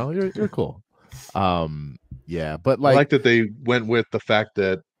 though. You're cool. Yeah, but I like that they went with the fact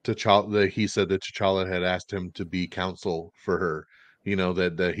that T'Challa, he said that T'Challa had asked him to be counsel for her.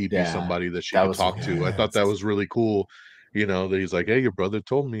 That he'd be somebody that she could talk to. I thought that was really cool. That he's like, hey, your brother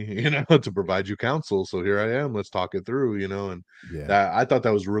told me, to provide you counsel, so here I am. Let's talk it through. And that, I thought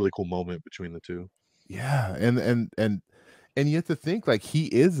that was a really cool moment between the two. Yeah, and you have to think like he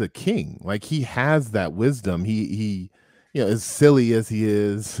is a king, like he has that wisdom. He as silly as he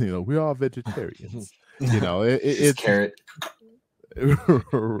is, we're all vegetarians. It's carrot.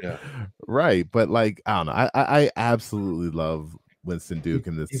 Yeah. Right, but like I don't know, I absolutely love Winston Duke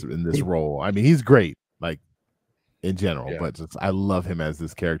in this role. I mean, he's great, like in general, but just I love him as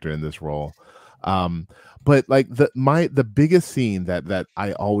this character in this role. But like the biggest scene that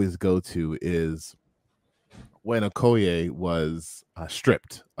I always go to is when Okoye was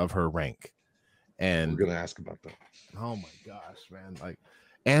stripped of her rank. And we're gonna ask about that. Oh my gosh, man! Like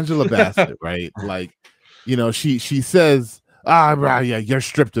Angela Bassett, right? Like, she says, yeah, you're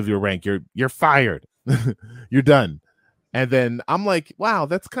stripped of your rank. You're fired. You're done. And then I'm like, wow,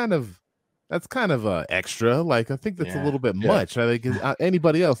 that's kind of extra. Like, I think that's a little bit much. I think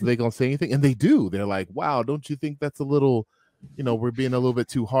anybody else, are they gonna say anything? And they do. They're like, wow, don't you think that's a little, we're being a little bit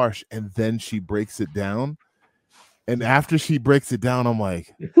too harsh? And then she breaks it down. And after she breaks it down, I'm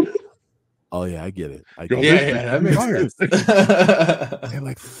like, oh yeah, I get it. That makes sense. And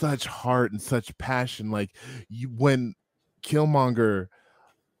like such heart and such passion. Like when Killmonger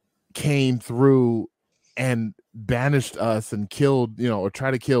came through and banished us and killed, or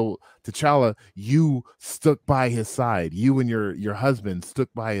tried to kill T'Challa, you stuck by his side. You and your husband stuck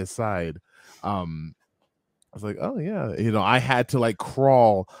by his side. I was like, oh yeah, I had to like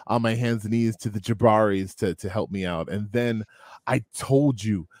crawl on my hands and knees to the Jabaris to help me out. And then I told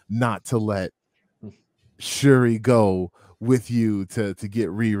you not to let Shuri go with you to get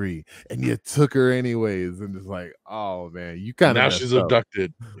Riri, and you took her anyways. And it's like, oh man, you kind of now she's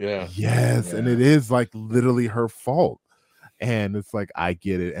abducted. Yeah. Yes, and it is like literally her fault. And it's like, I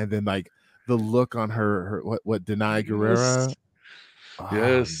get it. And then like the look on her what Denai Guerrera.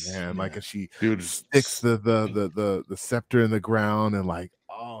 Yes, man, like if she sticks the scepter in the ground, and like,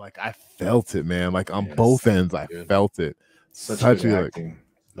 oh, like I felt it, man. Like on both ends, I felt it. Such good acting.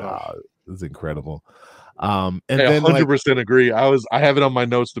 It was incredible. And then 100% agree. I have it on my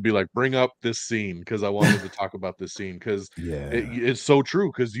notes to be like, bring up this scene because I wanted to talk about this scene because it's so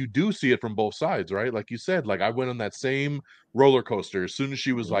true, because you do see it from both sides, right? Like you said, like I went on that same roller coaster. As soon as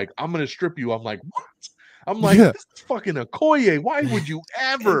she was like, I'm gonna strip you, I'm like, what? I'm like, this is fucking Okoye. Why would you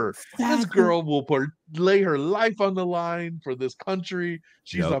ever? Exactly. This girl will lay her life on the line for this country.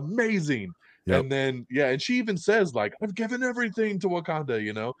 She's amazing. And then, and she even says, like, I've given everything to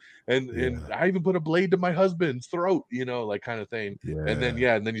Wakanda, and I even put a blade to my husband's throat, like kind of thing. And then,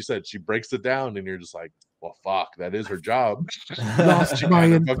 and then you said she breaks it down, and you're just like, well, fuck, that is her job. Lost my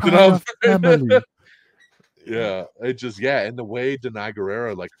entire family. It just and the way Denai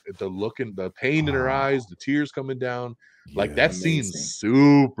Guerrera, like the look and the pain in her eyes, the tears coming down, like that scene's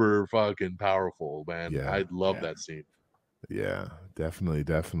super fucking powerful, man. I love that scene. Yeah, definitely.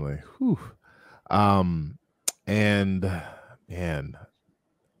 Whew. And man,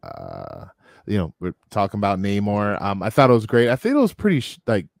 we're talking about Namor. I thought it was great. I think it was pretty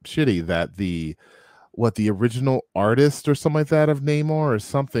shitty that the original artist or something like that of Namor or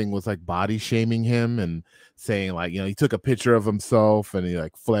something was like body shaming him and saying like, he took a picture of himself and he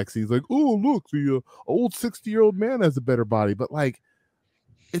like flexed. He's like, oh look, the old 60-year-old man has a better body, but like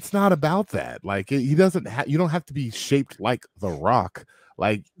it's not about that. Like he doesn't you don't have to be shaped like The Rock.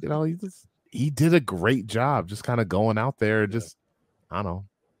 Like, he did a great job just kind of going out there and just, I don't know,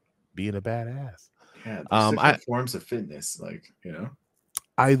 being a badass. Yeah, there's I different forms of fitness, like, you know.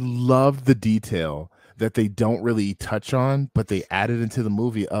 I love the detail that they don't really touch on, but they added into the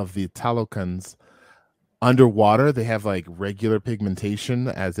movie of the Talokans underwater. They have like regular pigmentation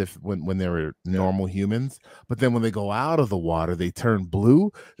as if when they were normal humans, but then when they go out of the water, they turn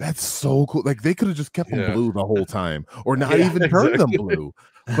blue. That's so cool. Like they could have just kept them Yeah. blue the whole time, or not Yeah, even turned them exactly. blue.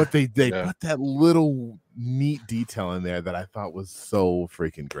 But they Yeah. put that little neat detail in there that I thought was so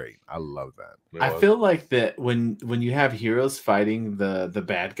freaking great. I love that. I feel like that when you have heroes fighting the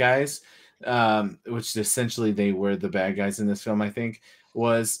bad guys, which essentially they were the bad guys in this film, I think,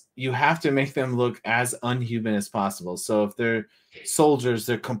 was you have to make them look as unhuman as possible. So if they're soldiers,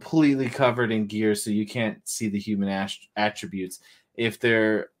 they're completely covered in gear, so you can't see the human attributes. If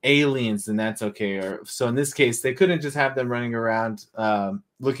they're aliens, then that's okay. Or so in this case, they couldn't just have them running around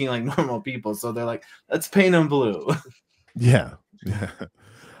looking like normal people. So they're like, let's paint them blue. Yeah. Yeah.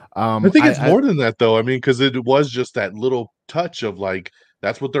 I think it's more than that, though. I mean, because it was just that little touch of like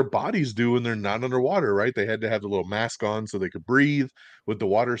that's what their bodies do when they're not underwater, right? They had to have the little mask on so they could breathe with the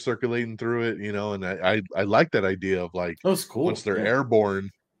water circulating through it, you know. And I like that idea of like That was cool. once they're Yeah. airborne,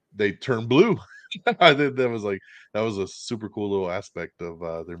 they turn blue. I think that was a super cool little aspect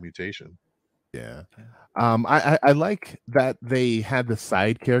of their mutation. Yeah. I like that they had the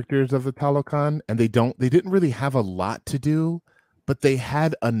side characters of the Talokan, and they didn't really have a lot to do, but they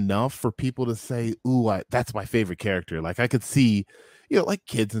had enough for people to say, "Ooh, that's my favorite character." Like I could see, like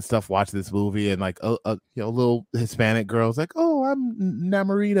kids and stuff watch this movie, and like little Hispanic girls like, "Oh, I'm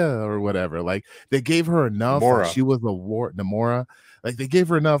Namorita" or whatever. Like they gave her enough. Like, Namora. she was a war Namora. Like they gave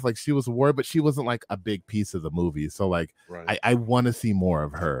her enough. Like she was a war, but she wasn't like a big piece of the movie. So like Right. I want to see more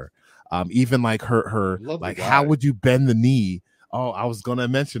of her. Even like her Lovely like guy. how would you bend the knee? Oh, I was gonna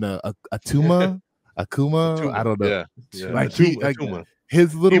mention Akuma. I don't know. Yeah. Like Atuma.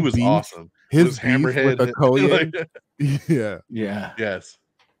 his little He was beef, awesome. his With beef with the hammerhead. Koye. Yeah. Yeah. Yes.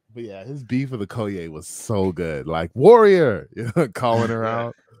 But yeah, his beef with the Koye was so good. Like warrior, calling her Yeah.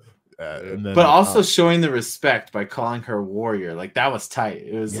 out. And then, but also showing the respect by calling her warrior, like that was tight.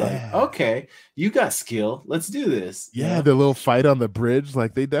 It was like, Yeah. okay, you got skill, let's do this. Yeah, the little fight on the bridge,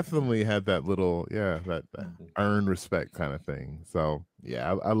 like they definitely had that little, that earned respect kind of thing. So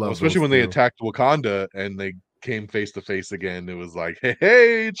yeah, I love Well, especially when they attacked Wakanda and they came face to face again. It was like,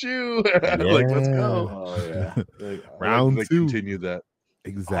 hey, it's you. Like, let's go. Oh yeah. Like, Round they 2. continue that.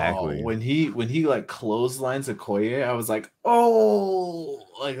 Exactly. Oh, when he like clotheslines Okoye, I was like, oh,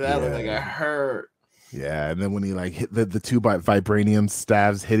 like that looked like it hurt. Yeah, and then when he like hit the two vibranium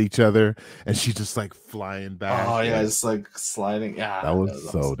stabs hit each other, and she's just like flying back. Oh yeah, just like sliding. Yeah, that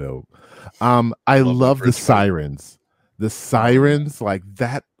was so awesome. Dope. I love the sirens. The sirens, like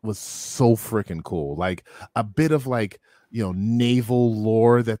that was so freaking cool. Like a bit of like naval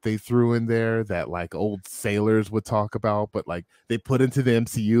lore that they threw in there that like old sailors would talk about, but like they put into the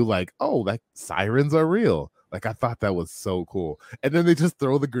MCU, like, oh, like sirens are real. Like I thought that was so cool. And then they just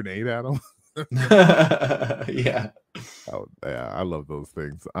throw the grenade at them. Yeah. Oh, yeah, I love those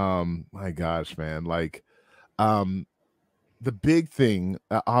things. My gosh, man. Like the big thing,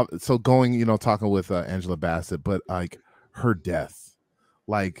 so going, talking with Angela Bassett, but like her death,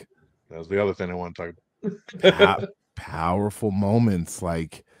 like that was the other thing I want to talk about. Powerful moments,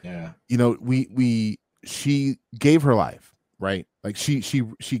 like yeah, she gave her life, right? Like she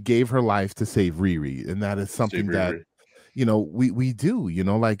gave her life to save Riri, and that is something that we do,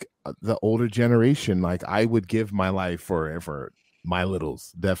 like the older generation. Like I would give my life for my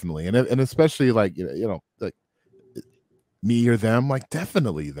littles, definitely, and especially like like me or them, like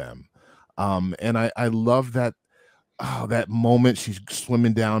definitely them. And I love that. Oh, that moment she's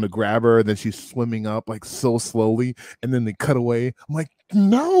swimming down to grab her, and then she's swimming up like so slowly, and then they cut away. I'm like,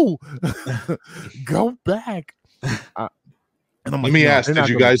 no, go back. And I'm Let me ask, did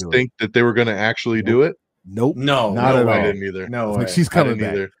you guys think that they were going to actually do it? Nope. No, not at all. I didn't either. No, like she's coming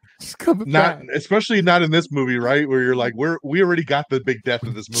back. Either. She's coming not back. Especially not in this movie, right? Where you're like, we already got the big death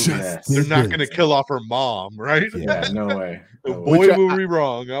of this movie. They're not going to kill off her mom, right? Yeah, no way. Boy, were we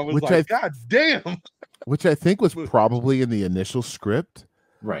wrong. I was like, God damn. Which I think was probably in the initial script,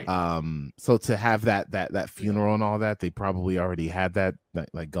 right? So to have that funeral and all that, they probably already had that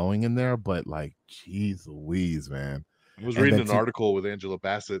like going in there. But like, geez Louise, man. I was reading an article with Angela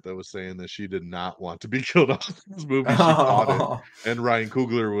Bassett that was saying that she did not want to be killed off in this movie. She fought it. And Ryan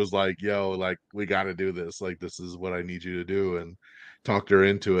Coogler was like, yo, like, we got to do this. Like, this is what I need you to do. And talked her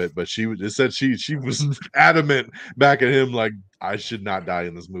into it, but it said she was adamant back at him like, I should not die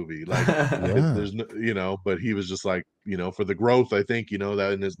in this movie. Like Yeah. there's no, but he was just like, for the growth, I think,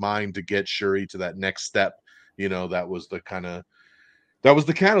 that in his mind to get Shuri to that next step, that was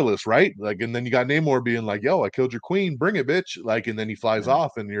the catalyst, right? Like, and then you got Namor being like, yo, I killed your queen, bring it, bitch. Like, and then he flies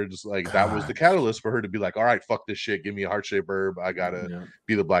off, and you're just like, that was the catalyst for her to be like, all right, fuck this shit, give me a heart-shaped herb, I gotta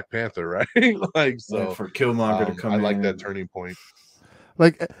be the Black Panther, right? Like, so for Killmonger to come I in. like that turning point.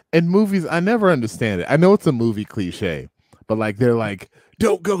 Like in movies, I never understand it. I know it's a movie cliche, but like they're like,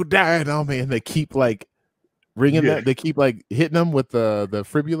 don't go dying on me, and they keep like ringing that, they keep like hitting them with the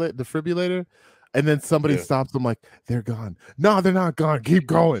defibrillator. And then somebody stops them like, they're gone. No, they're not gone. Keep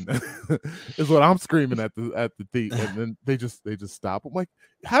going. Is what I'm screaming at the thing. And then they just stop. I'm like,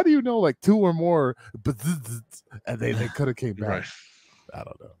 how do you know like 2 or more? And they could have came back. Right. I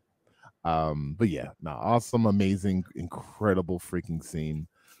don't know. But yeah, no, awesome, amazing, incredible freaking scene.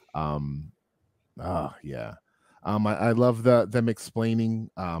 Yeah. I love them explaining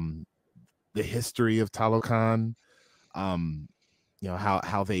the history of Talokan.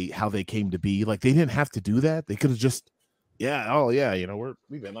 How they came to be. Like they didn't have to do that. They could have just we've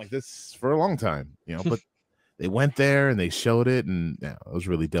been like this for a long time, but they went there and they showed it, and it was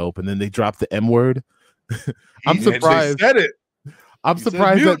really dope. And then they dropped the M word. I'm surprised they said it. I'm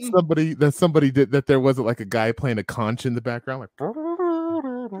surprised that somebody did that. There wasn't like a guy playing a conch in the background, like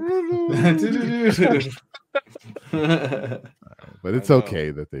but it's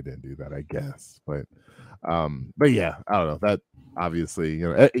okay that they didn't do that, I guess. But yeah, I don't know. That obviously,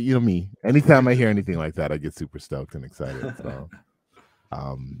 me. Anytime I hear anything like that, I get super stoked and excited. So,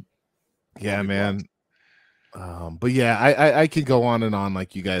 yeah, man. But yeah, I could go on and on,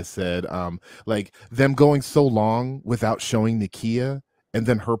 like you guys said. Like them going so long without showing Nakia, and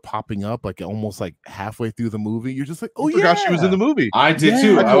then her popping up like almost like halfway through the movie. You're just like, oh, forgot she was in the movie. I did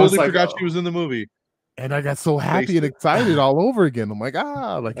too. I totally forgot she was in the movie. And I got so happy and excited all over again. I'm like,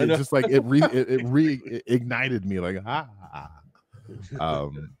 like it just like it reignited me, like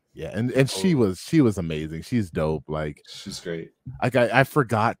yeah, and she was amazing. She's dope. Like she's great. Like I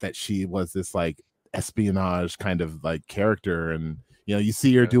forgot that she was this like espionage kind of like character, and you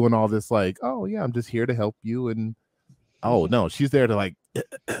see her doing all this like, oh yeah, I'm just here to help you, and oh no, she's there to like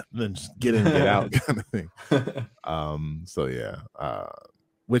then just get in and get out kind of thing. So yeah.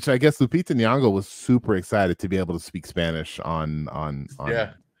 Which I guess Lupita Nyong'o was super excited to be able to speak Spanish on screen.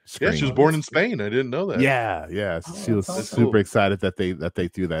 She was born in Spain. I didn't know that. Yeah. She was super excited that they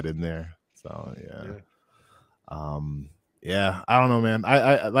threw that in there. So yeah. I don't know, man.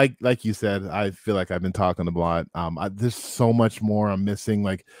 I like you said, I feel like I've been talking a lot. There's so much more I'm missing.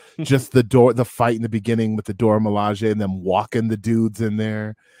 Like just the fight in the beginning with the Dora Milaje and them walking the dudes in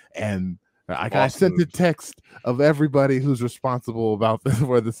there, and I sent the text of everybody who's responsible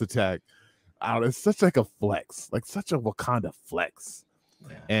for this attack out. It's such like a flex, like such a Wakanda flex.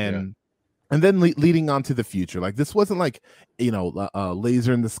 And then leading on to the future, like this wasn't like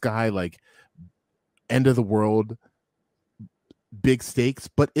laser in the sky, like end of the world, big stakes,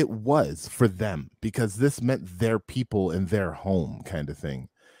 but it was for them because this meant their people in their home kind of thing.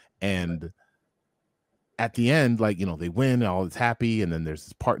 And at the end, like they win, all is happy, and then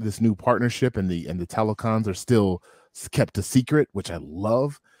there's this new partnership, and the Talokans are still kept a secret, which I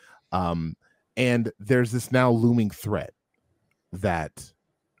love. And there's this now looming threat that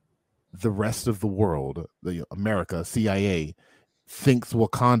the rest of the world, America, CIA, thinks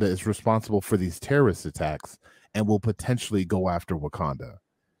Wakanda is responsible for these terrorist attacks and will potentially go after Wakanda.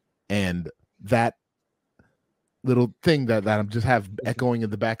 And that little thing that I'm just have echoing in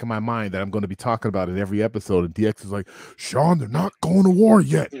the back of my mind that I'm going to be talking about in every episode. And DX is like, Sean, they're not going to war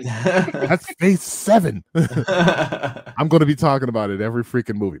yet. That's phase 7. I'm going to be talking about it every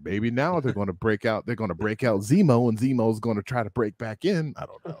freaking movie. Maybe now they're going to break out. They're going to break out Zemo, and Zemo's going to try to break back in. I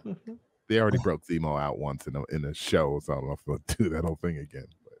don't know. They already broke Zemo out once in a show, so I don't know if they'll do that whole thing again.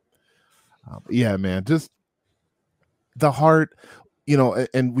 But yeah, man, just the heart,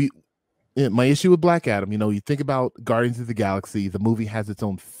 and my issue with Black Adam, you think about Guardians of the Galaxy, the movie has its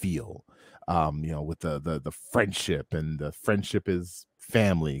own feel, with the friendship, and the friendship is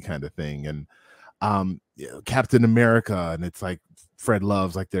family kind of thing. And Captain America, and it's like Fred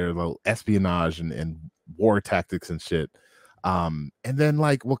loves like their little espionage and war tactics and shit. And then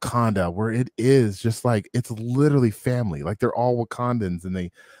like Wakanda, where it is just like it's literally family, like they're all Wakandans, and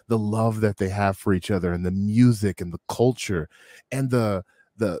the love that they have for each other, and the music and the culture and the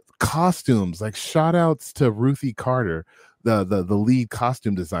costumes. Like shout outs to Ruthie Carter, the lead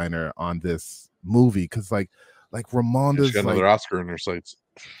costume designer on this movie, because like Ramonda's she got another Oscar in her sights.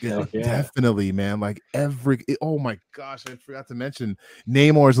 Yeah, Heck yeah. definitely, man. Like oh my gosh, I forgot to mention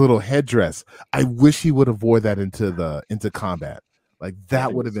Namor's little headdress. I wish he would have wore that into combat. Like That that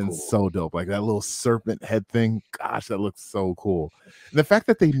thing would have was been cool. so dope. Like that little serpent head thing. Gosh, that looks so cool. And the fact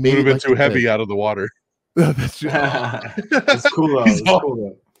that they It would have made, been like too you said, heavy out of the water. that's just, It's cool though. He's It's all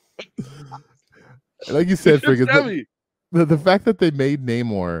cool like you it's said, just Friggin, heavy. the fact that they made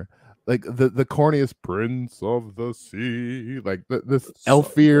Namor like the corniest prince of the sea, like this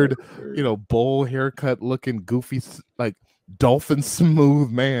elf-eared, though. bowl haircut looking goofy, like dolphin smooth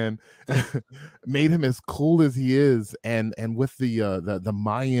man, made him as cool as he is, and with the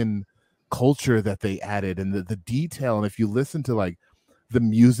Mayan culture that they added and the detail, and if you listen to like the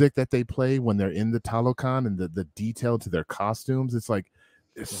music that they play when they're in the Talokan and the detail to their costumes, it's like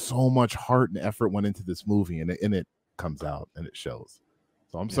there's so much heart and effort went into this movie, and it comes out and it shows.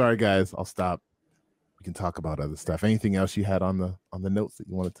 So I'm sorry, guys. I'll stop. We can talk about other stuff. Anything else you had on the notes that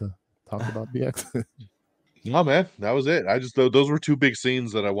you wanted to talk about, BX? No, man, that was it. I just those were two big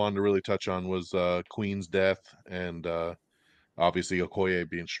scenes that I wanted to really touch on was Queen's death and obviously Okoye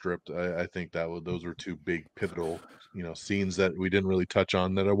being stripped. I think those were two big pivotal, scenes that we didn't really touch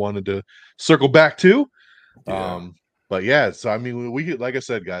on that I wanted to circle back to. Yeah. But yeah, so I mean, we like I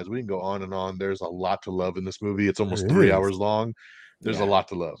said, guys, we can go on and on. There's a lot to love in this movie. It's almost There 3 hours is. long. There's a Yeah. lot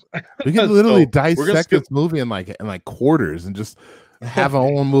to love. We could literally So we're gonna dissect skip. this movie in like quarters and just have our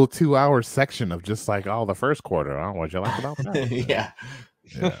own little 2-hour section of just like, the first quarter. Oh, what'd you like about that? Yeah.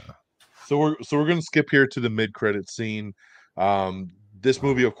 Yeah. So we're gonna skip here to the mid-credit scene. This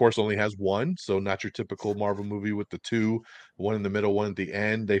movie, of course, only has one, so not your typical Marvel movie with the two, one in the middle, one at the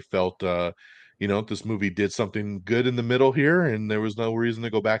end. They felt this movie did something good in the middle here, and there was no reason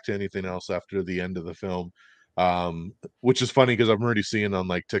to go back to anything else after the end of the film. Which is funny because I'm already seeing on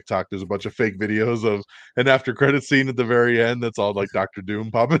like TikTok, there's a bunch of fake videos of an after credit scene at the very end that's all like Doctor Doom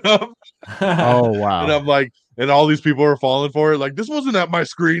popping up. Oh And wow. I'm like, and all these people are falling for it. Like, this wasn't at my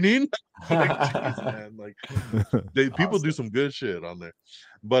screening. Like, jeez, man. Like, people do Awesome. some good shit on there.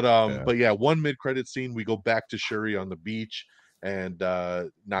 Yeah. But yeah, one mid-credit scene, we go back to Shuri on the beach, and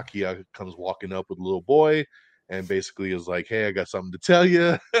Nakia comes walking up with a little boy and basically is like, "Hey, I got something to tell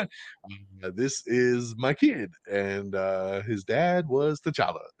you. This is my kid, and his dad was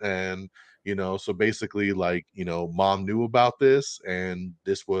T'Challa." And so basically, like, mom knew about this, and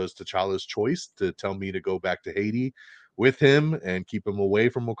this was T'Challa's choice to tell me to go back to Haiti with him and keep him away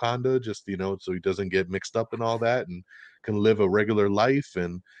from Wakanda, just so he doesn't get mixed up in all that and can live a regular life.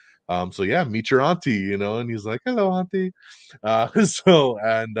 And so yeah, meet your auntie, and he's like, "Hello, auntie." So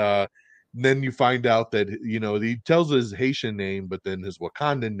and then you find out that he tells his Haitian name, but then his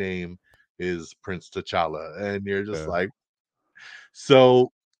Wakandan name is Prince T'Challa, and you're just Yeah. like,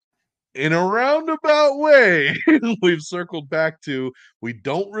 so in a roundabout way, we've circled back to we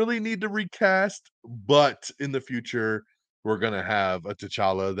don't really need to recast, but in the future, we're gonna have a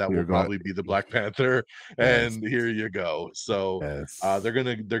T'Challa that will You're going. probably be the Black Panther, Yes. and here you go. So Yes. they're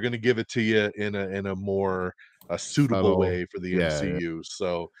gonna give it to you in a more suitable Subtle. way for the Yeah. MCU.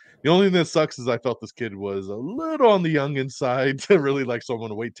 So the only thing that sucks is I felt this kid was a little on the young inside to really like someone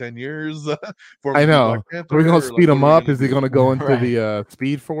to wait 10 years for him I to be Black know. Are we gonna Panther, or like speed what him are we up? gonna Is he do? gonna go into Right. the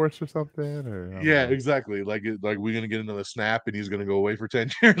Speed Force or something? Or I don't Yeah, know. exactly. Like we're gonna get another snap, and he's gonna go away for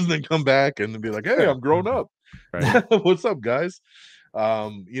 10 years, and then come back and then be like, "Hey, Yeah. I'm grown up. Right. What's up, guys?"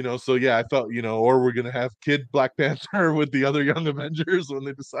 So yeah, I felt, or we're gonna have Kid Black Panther with the other Young Avengers when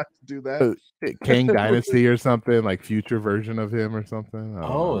they decide to do that. Uh, Kang Dynasty or something, like future version of him or something. I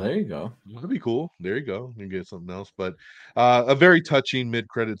don't Oh, know. there you go. That'd be cool. There you go. You get something else, but a very touching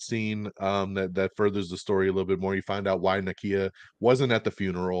mid-credit scene that furthers the story a little bit more. You find out why Nakia wasn't at the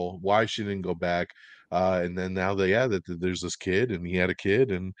funeral, why she didn't go back, and then now that there's this kid, and he had a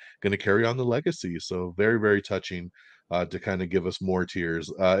kid, and going to carry on the legacy. So very, very touching to kind of give us more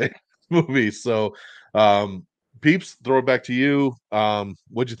tears in this movie. So, peeps, throw it back to you.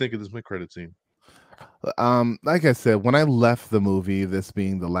 What'd you think of this mid-credit scene? Like I said, when I left the movie, this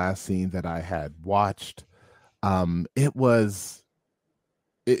being the last scene that I had watched, it was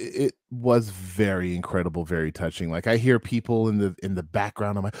very incredible, very touching. Like I hear people in the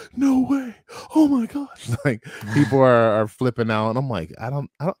background, I'm like, no way, oh my gosh. Like people are flipping out, and I'm like,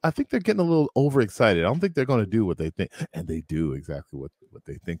 I think they're getting a little overexcited. I don't think they're gonna do what they think, and they do exactly what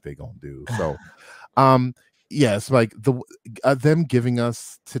they think they're gonna do. So yes, like them giving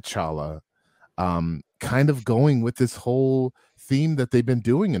us T'Challa, kind of going with this whole theme that they've been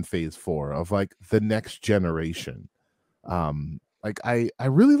doing in phase 4 of like the next generation. Like I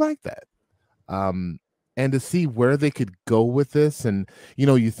really like that. And to see where they could go with this, and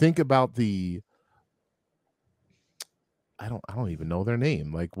you think about I don't even know their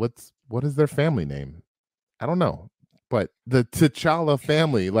name. Like, what is their family name? I don't know. But the T'Challa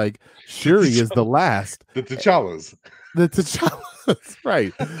family, like The Shuri is the T'Challa- last. the T'Challas. The T'Challa's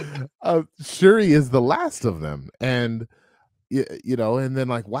right. Shuri is the last of them, and you know, and then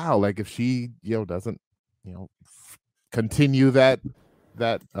like wow, like if she doesn't continue that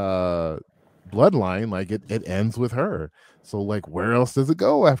bloodline, like it ends with her. So like where else does it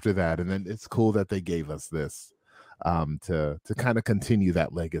go after that? And then it's cool that they gave us this to kind of continue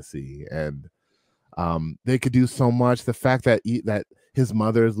that legacy, and they could do so much. The fact that that his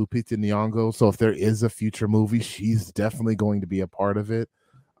mother is Lupita Nyong'o, so if there is a future movie, she's definitely going to be a part of it.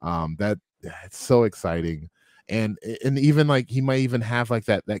 That it's so exciting, and even like he might even have like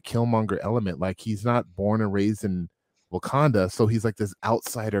that Killmonger element. Like he's not born and raised in Wakanda, so he's like this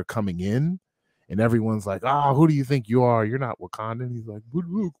outsider coming in, and everyone's like, "Ah, who do you think you are? You're not Wakandan." He's like, "But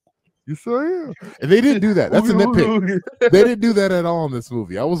look, yes I am," and they didn't do that. That's a nitpick. They didn't do that at all in this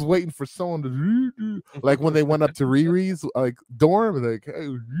movie. I was waiting for someone to like when they went up to Riri's like dorm, like,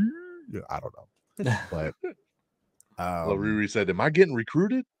 hey, I don't know, but Well, Riri said, "Am I getting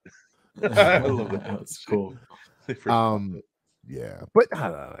recruited?" I love that. That's cool. Yeah, but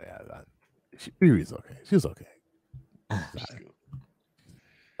Riri's okay. She was okay.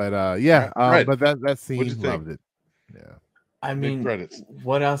 But yeah, but that scene, loved it. Yeah. I mean,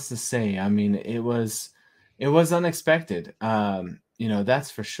 what else to say? I mean, it was unexpected.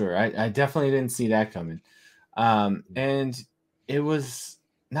 That's for sure. I definitely didn't see that coming. And it was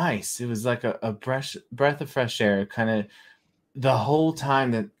nice. It was like a breath of fresh air, kind of the whole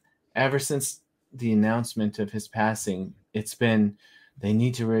time that ever since the announcement of his passing, it's been they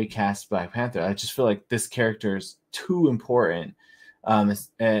need to recast Black Panther. I just feel like this character is too important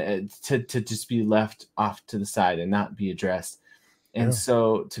to just be left off to the side and not be addressed. And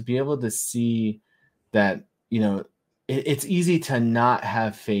so to be able to see that, it's easy to not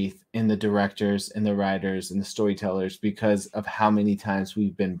have faith in the directors and the writers and the storytellers because of how many times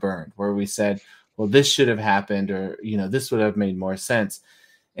we've been burned, where we said, well, this should have happened, or, this would have made more sense.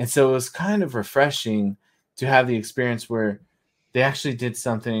 And so it was kind of refreshing to have the experience where they actually did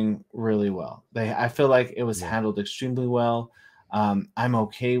something really well. I feel like it was handled extremely well. I'm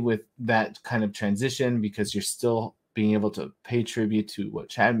okay with that kind of transition because you're still being able to pay tribute to what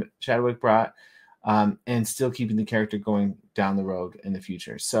Chadwick brought, and still keeping the character going down the road in the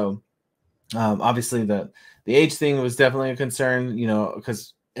future. So obviously the age thing was definitely a concern,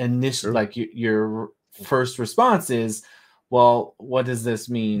 because initially, like your first response is, well, what does this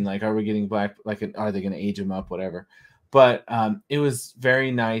mean? Like, are we getting black? Like, are they going to age him up? Whatever. But it was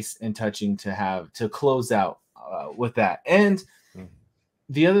very nice and touching to close out with that. And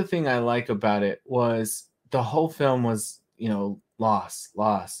the other thing I like about it was the whole film was, loss,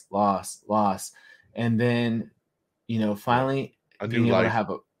 and then, finally being able to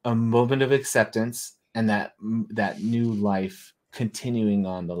have a moment of acceptance and that new life continuing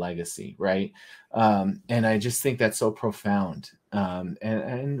on the legacy, right? And I just think that's so profound, and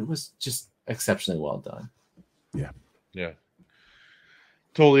it was just exceptionally well done. Yeah.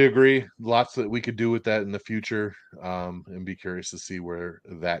 Totally agree. Lots that we could do with that in the future, and be curious to see where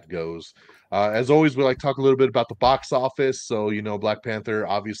that goes. As always, we like to talk a little bit about the box office. So, Black Panther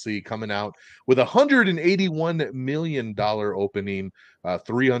obviously coming out with $181 million opening,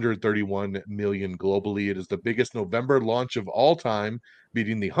 331 million globally. It is the biggest November launch of all time,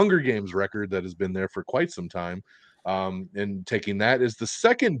 beating the Hunger Games record that has been there for quite some time. And taking that is the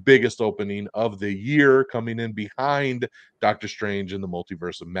second biggest opening of the year, coming in behind Doctor Strange and the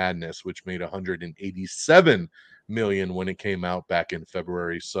Multiverse of Madness, which made 187 million when it came out back in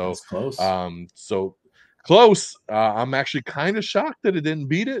February. So that's close. So close. I'm actually kind of shocked that it didn't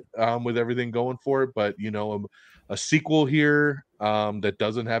beat it, with everything going for it. But a sequel here that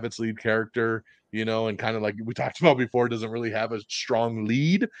doesn't have its lead character, and kind of like we talked about before, doesn't really have a strong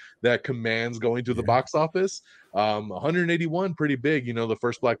lead that commands going to the box office. 181, pretty big. The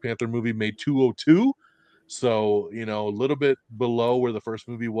first Black Panther movie made 202. So, a little bit below where the first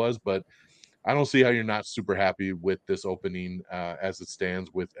movie was, but I don't see how you're not super happy with this opening as it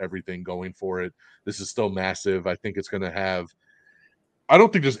stands with everything going for it. This is still massive. I think it's going to have, I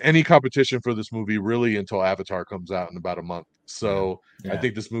don't think there's any competition for this movie really until Avatar comes out in about a month. So I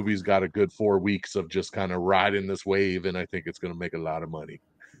think this movie's got a good 4 weeks of just kind of riding this wave, and I think it's going to make a lot of money.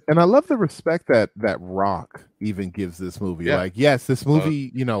 And I love the respect that Rock even gives this movie. Like, yes, this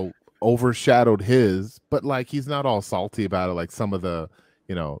movie, overshadowed his, but like he's not all salty about it like some of the,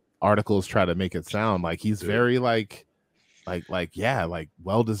 articles try to make it sound. Like he's very like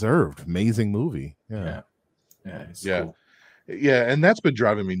well deserved, amazing movie. Cool. Yeah, and that's been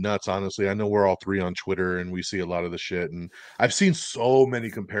driving me nuts, honestly. I know we're all three on Twitter and we see a lot of the shit, and I've seen so many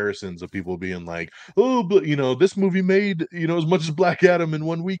comparisons of people being like, "Oh, but this movie made, as much as Black Adam in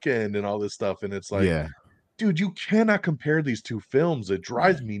one weekend and all this stuff." And it's like, Yeah. dude, you cannot compare these two films. It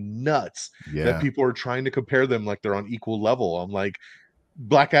drives me nuts that Yeah. people are trying to compare them like they're on equal level. I'm like,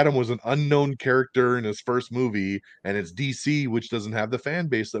 Black Adam was an unknown character in his first movie, and it's DC, which doesn't have the fan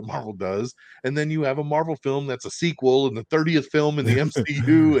base that Marvel does. And then you have a Marvel film that's a sequel and the 30th film in the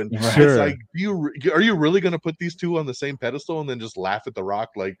MCU, and it's Sure. like, are you really going to put these two on the same pedestal and then just laugh at The Rock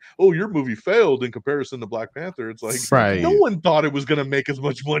like, oh, your movie failed in comparison to Black Panther? It's like, no Right. one thought it was going to make as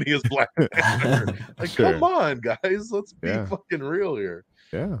much money as Black Panther. Like, come Sure. on, guys, let's be Yeah. fucking real here.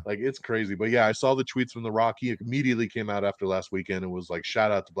 Yeah. Like, it's crazy. But yeah, I saw the tweets from The Rock. He immediately came out after last weekend and was like, shout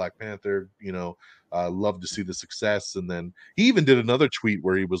out to Black Panther, love to see the success. And then he even did another tweet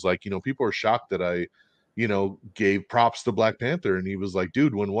where he was like, people are shocked that I gave props to Black Panther. And he was like,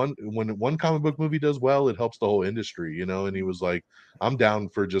 dude, when one comic book movie does well, it helps the whole industry, and he was like, I'm down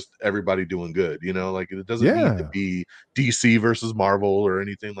for just everybody doing good, like it doesn't need to Yeah. be DC versus Marvel or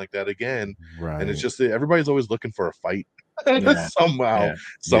anything like that again. And it's Right. just everybody's always looking for a fight. Yeah. Somehow, Yeah.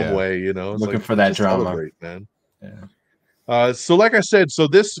 some Yeah. way, it's Looking like, for that just drama. celebrate, man. Yeah. So like I said, so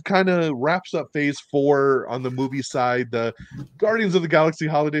this kind of wraps up phase 4 on the movie side. The Guardians of the Galaxy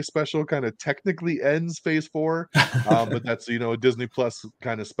holiday special kind of technically ends phase 4, but that's a Disney Plus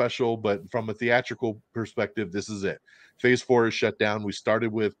kind of special. But from a theatrical perspective, this is it. Phase 4 is shut down. We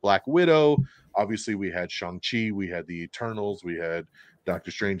started with Black Widow. Obviously, we had Shang-Chi, we had the Eternals, we had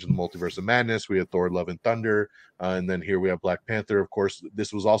Doctor Strange and the Multiverse of Madness, we had Thor: Love and Thunder, and then here we have Black Panther. Of course,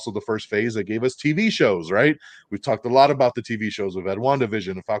 this was also the first phase that gave us TV shows, right? We've talked a lot about the TV shows. We've had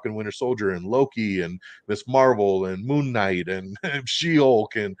WandaVision and Falcon Winter Soldier and Loki and Miss Marvel and Moon Knight and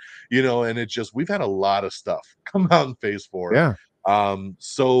She-Hulk, and and it's just, we've had a lot of stuff come out in phase 4. Yeah.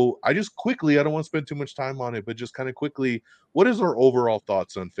 So I just quickly, I don't want to spend too much time on it, but just kind of quickly, what is our overall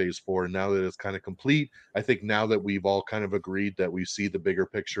thoughts on phase 4 now that it's kind of complete? I think now that we've all kind of agreed that we see the bigger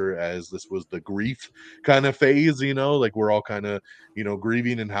picture as this was the grief kind of phase, like we're all kind of,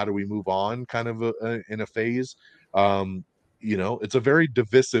 grieving, and how do we move on kind of in a phase. It's a very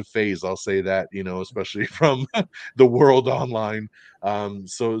divisive phase, I'll say that, especially from the world online.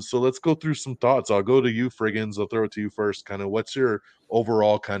 So let's go through some thoughts. I'll go to you, Friggins. I'll throw it to you first. Kind of, what's your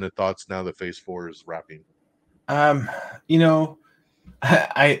overall kind of thoughts now that phase 4 is wrapping? I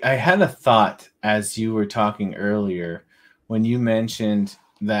had a thought as you were talking earlier when you mentioned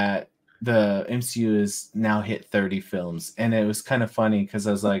that the MCU has now hit 30 films, and it was kind of funny because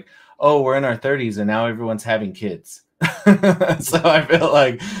I was like, oh, we're in our 30s and now everyone's having kids. So I feel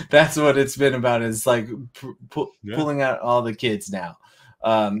like that's what it's been about, is like pulling out all the kids now.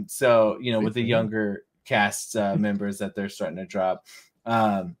 So with the younger cast members that they're starting to drop.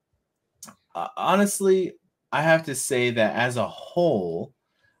 Honestly, I have to say that as a whole,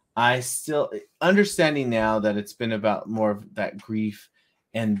 I still understanding now that it's been about more of that grief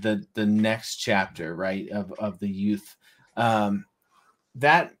and the next chapter, right, of the youth.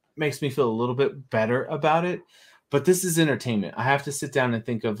 That makes me feel a little bit better about it. But this is entertainment. I have to sit down and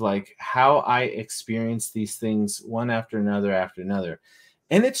think of like how I experience these things one after another.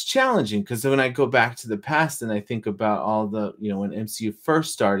 And it's challenging because when I go back to the past and I think about all the, when MCU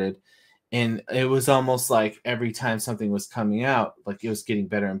first started, and it was almost like every time something was coming out, like it was getting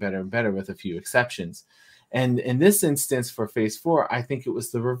better and better and better with a few exceptions. And in this instance for phase 4, I think it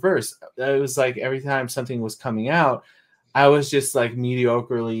was the reverse. It was like every time something was coming out, I was just like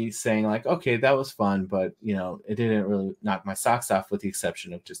mediocrely saying like, okay, that was fun, but it didn't really knock my socks off with the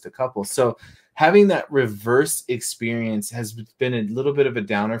exception of just a couple. So having that reverse experience has been a little bit of a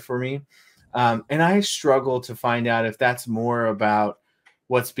downer for me. And I struggle to find out if that's more about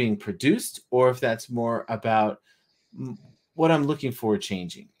what's being produced or if that's more about what I'm looking for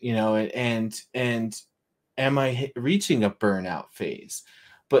changing, and am I reaching a burnout phase?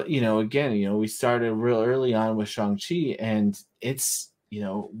 But, again, we started real early on with Shang-Chi, and it's,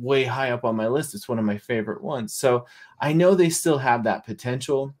 way high up on my list. It's one of my favorite ones. So I know they still have that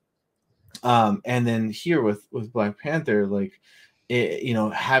potential. And then here with Black Panther, like,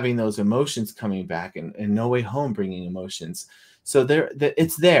 having those emotions coming back, and No Way Home bringing emotions. So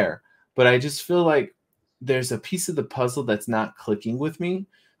it's there. But I just feel like there's a piece of the puzzle that's not clicking with me.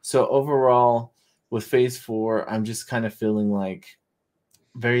 So overall, with phase 4, I'm just kind of feeling like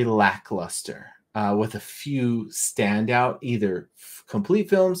very lackluster, with a few standout either complete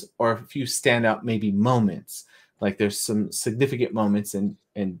films or a few standout maybe moments. Like there's some significant moments in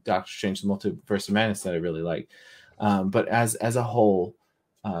Doctor Strange: The Multiverse of Madness that I really like, but as a whole,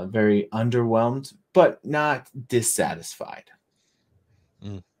 very underwhelmed, but not dissatisfied.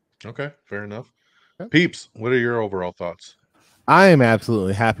 Mm. Okay, fair enough. Yep. Peeps, what are your overall thoughts? I am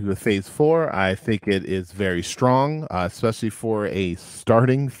absolutely happy with Phase 4. I think it is very strong, especially for a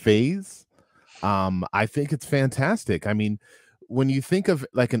starting phase. I think it's fantastic. I mean, when you think of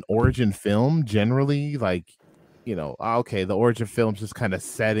like an origin film, generally, like, okay, the origin film's just kind of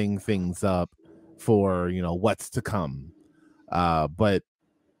setting things up for, what's to come. But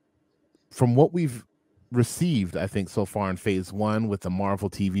from what we've received, I think so far in phase one with the Marvel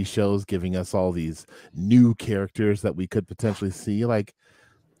TV shows giving us all these new characters that we could potentially see, like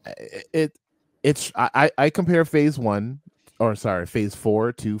it I compare phase one, or sorry, phase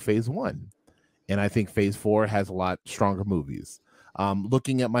four to phase one, and I think phase four has a lot stronger movies.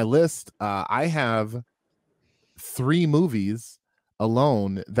 Looking at my list, I have 3 movies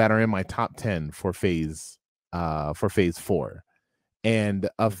alone that are in my top 10 for phase four, and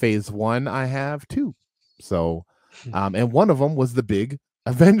of phase one I have 2. So and one of them was the big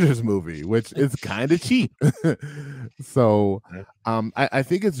Avengers movie, which is kind of cheap. So Yeah. I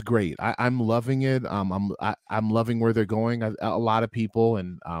think it's great. I'm loving it. I'm loving where they're going. A lot of people,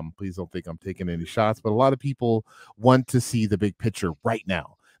 and please don't think I'm taking any shots, but a lot of people want to see the big picture right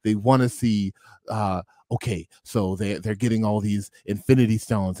now. They want to see okay, so they're getting all these Infinity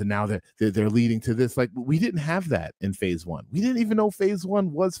Stones, and now they're leading to this. Like, we didn't have that in phase one. We didn't even know phase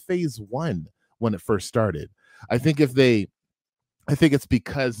one was phase one when it first started. I think I think it's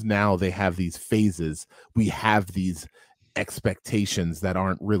because now they have these phases. We have these expectations that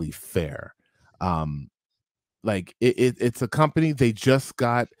aren't really fair. Um, like it's a company, they just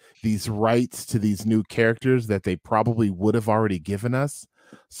got these rights to these new characters that they probably would have already given us.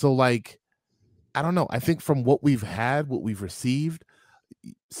 So like, I don't know. I think from what we've had, what we've received,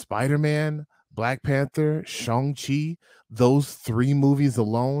 Spider-Man, Black Panther, Shang-Chi, those 3 movies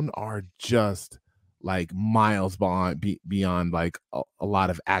alone are just like miles beyond like a lot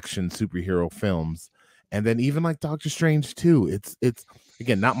of action superhero films. And then even like Doctor Strange too. It's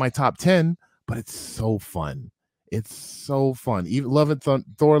again not my top 10, but it's so fun. It's so fun. Even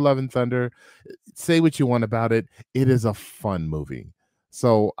Thor Love and Thunder, say what you want about it, it is a fun movie.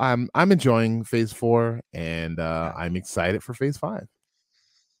 So I'm enjoying phase 4, and I'm excited for phase 5.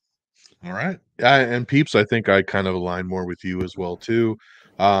 All right. And Peeps, I think I kind of align more with you as well too.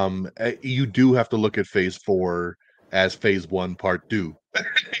 You do have to look at phase four as phase one part two.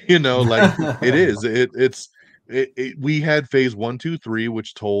 Like it is. We had phase one, two, three,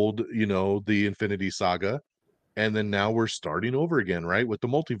 which told, the Infinity Saga. And then now we're starting over again, right? With the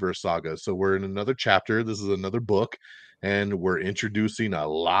multiverse saga. So we're in another chapter. This is another book, and we're introducing a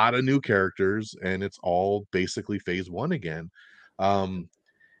lot of new characters, and it's all basically phase one again. Um,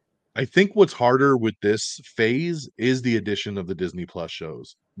 I think what's harder with this phase is the addition of the Disney Plus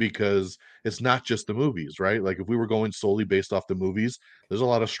shows, because it's not just the movies, right? Like if we were going solely based off the movies, there's a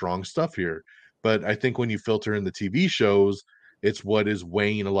lot of strong stuff here. But I think when you filter in the TV shows, it's what is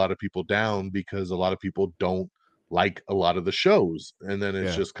weighing a lot of people down, because a lot of people don't like a lot of the shows. And then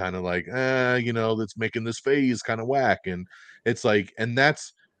it's Yeah. just kind of like, that's making this phase kind of whack. And it's like, and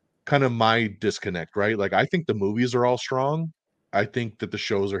that's kind of my disconnect, right? Like I think the movies are all strong. I think that the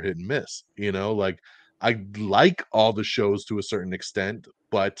shows are hit and miss, like I like all the shows to a certain extent,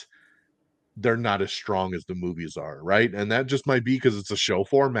 but they're not as strong as the movies are, right? And that just might be because it's a show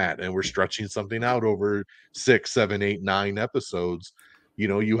format and we're stretching something out over 6, 7, 8, 9 episodes.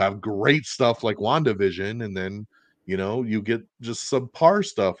 You have great stuff like WandaVision, and then you get just subpar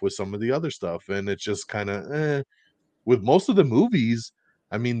stuff with some of the other stuff, and it's just kind of with most of the movies.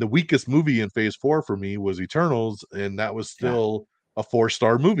 I mean, the weakest movie in phase four for me was Eternals, and that was Yeah. still a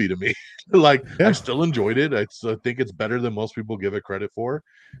 4-star movie to me. Like, I Yeah. still enjoyed it. I still think it's better than most people give it credit for.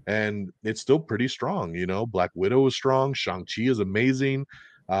 And it's still pretty strong. Black Widow is strong. Shang-Chi is amazing.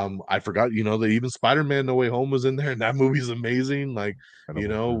 I forgot, that even Spider-Man No Way Home was in there, and that movie's amazing. Like,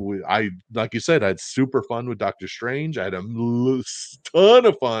 Incredible, yeah. I like you said, I had super fun with Doctor Strange. I had a ton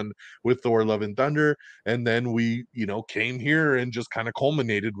of fun with Thor Love and Thunder. And then we came here and just kind of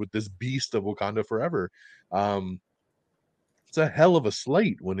culminated with this beast of Wakanda Forever. It's a hell of a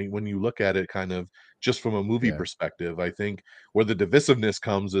slate when you look at it kind of just from a movie Yeah. perspective. I think where the divisiveness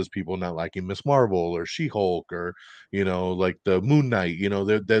comes is people not liking Miss Marvel or She-Hulk, or like the Moon Knight.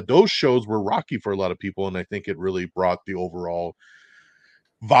 Those shows were rocky for a lot of people, and I think it really brought the overall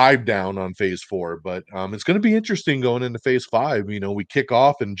vibe down on phase four. But it's going to be interesting going into phase five. We kick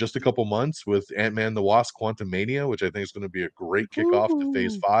off in just a couple months with Ant-Man the Wasp Quantumania, which I think is going to be a great kickoff to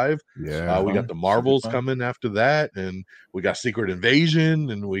phase Woo-hoo. five. Should be Yeah. We got fun. the Should be Marvels fun. coming after that, and we got Secret Invasion,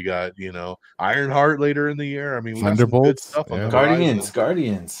 and we got Ironheart later in the year. I mean, we got some good Thunderbolts. stuff on Yeah. the Guardians, horizon.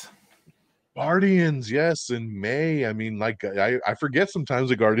 Guardians. Guardians, yes, in May. I mean, like I forget sometimes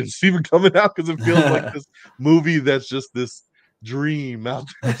the Guardians is even coming out because it feels like this movie that's just this dream out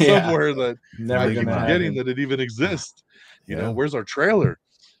there Yeah, somewhere that I never keep gonna forgetting happen. that it even exists. You know, Yeah. where's our trailer?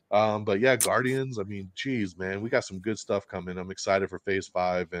 But yeah, Guardians, I mean, geez, man, we got some good stuff coming. I'm excited for phase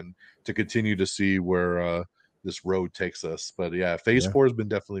 5 and to continue to see where this road takes us. But yeah, phase Yeah. 4 has been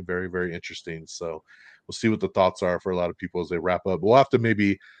definitely very, very interesting. So we'll see what the thoughts are for a lot of people as they wrap up. We'll have to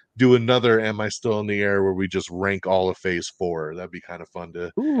maybe do another Am I Still in the Air where we just rank all of phase 4. That'd be kind of fun to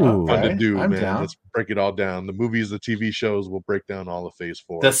Ooh. Okay, do, I'm man. down. Let's break it all down. The movies, the TV shows, we'll break down all of phase The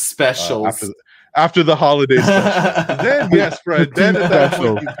 4 after specials. after the holiday specials. And then The, yes, the Fred, then teen at that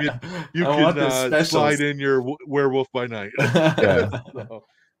point specials. you I can want the slide specials. in your Werewolf by Night. Yeah. So,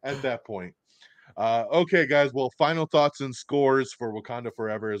 at that point. Okay, guys. Well, final thoughts and scores for Wakanda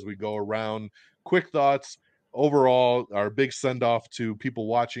Forever as we go around. Quick thoughts overall. Our big send off to people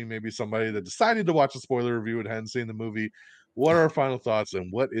watching, maybe somebody that decided to watch a spoiler review and hadn't seen the movie. What are our final thoughts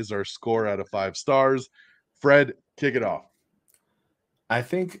and what is our score out of 5 stars? Fred, kick it off. I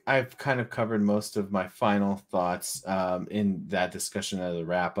think I've kind of covered most of my final thoughts in that discussion of the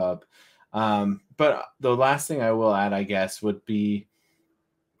wrap up. But the last thing I will add, I guess, would be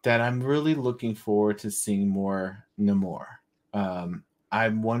that I'm really looking forward to seeing more Namor.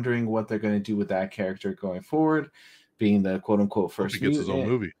 I'm wondering what they're going to do with that character going forward, being the quote unquote Hope he first gets his own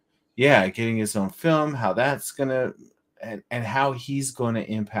mutant. movie. Yeah, getting his own film, how that's going to, and how he's going to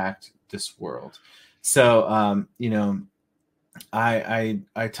impact this world. So, I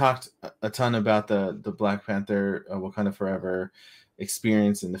talked a ton about the Black Panther Wakanda Forever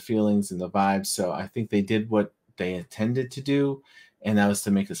experience and the feelings and the vibes. So I think they did what they intended to do, and that was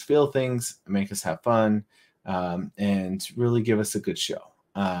to make us feel things, make us have fun, and really give us a good show.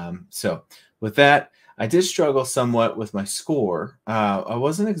 So with that, I did struggle somewhat with my score. I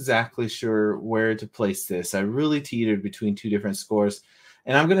wasn't exactly sure where to place this. I really teetered between two different scores.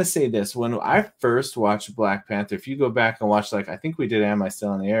 And I'm gonna say this: when I first watched Black Panther, if you go back and watch, like I think we did "Am I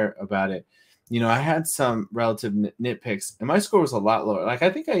Still in the Air" about it, I had some relative nitpicks, and my score was a lot lower. Like I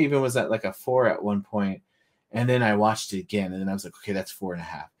think I even was at like a 4 at one point, and then I watched it again, and then I was like, okay, that's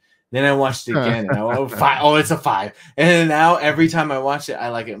 4.5. Then I watched it again, and I went, oh, 5. Oh, it's a 5. And then now every time I watch it, I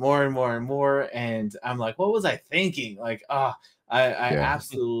like it more and more and more. And I'm like, what was I thinking? Like, I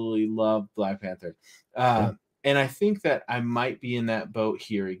absolutely love Black Panther. And I think that I might be in that boat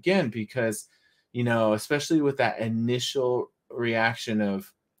here again because, especially with that initial reaction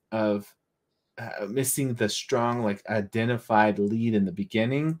of missing the strong, like identified lead in the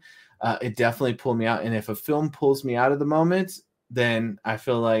beginning, it definitely pulled me out. And if a film pulls me out of the moment, then I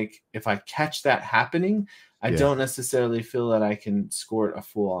feel like if I catch that happening, I don't necessarily feel that I can score it a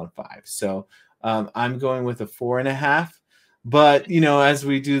full on 5. So I'm going with a 4.5. But as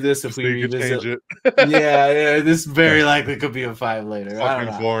we do this, if we revisit it. yeah, this very likely could be a 5 later. I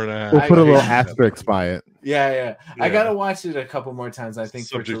don't Fucking know. 4.5. We'll put a little I- asterisk by it. Yeah. I gotta watch it a couple more times, I think,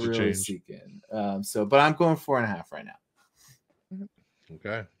 for it to Subject to really change. sink in. But I'm going 4.5 right now.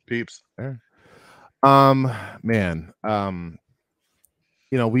 Okay, peeps. Man,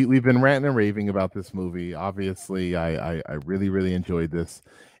 we've been ranting and raving about this movie. Obviously, I really, really enjoyed this.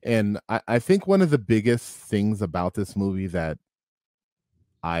 And I think one of the biggest things about this movie that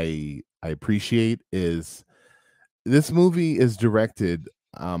I appreciate is this movie is directed,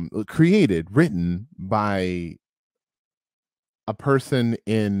 created, written by a person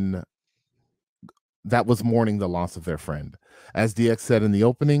that was mourning the loss of their friend. As DX said in the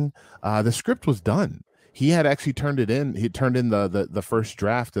opening, the script was done. He had actually turned it in. He turned in the first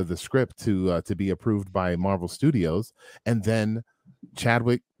draft of the script to be approved by Marvel Studios, and then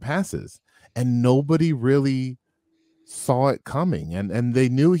Chadwick passes, and nobody really saw it coming. And they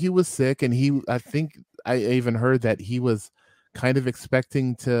knew he was sick, and I think I even heard that he was kind of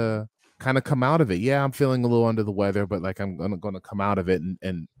expecting to kind of come out of it. Yeah, I'm feeling a little under the weather, but like I'm going to come out of it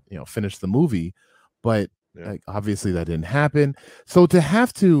and finish the movie. But like obviously that didn't happen. So to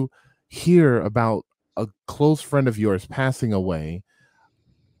have to hear about a close friend of yours passing away,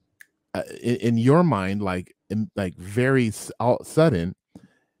 in your mind, like very sudden,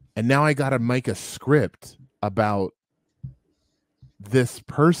 and now I got to make a script about this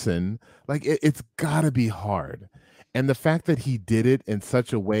person, like it's got to be hard. And the fact that he did it in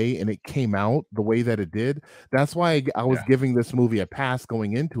such a way and it came out the way that it did, that's why I was giving this movie a pass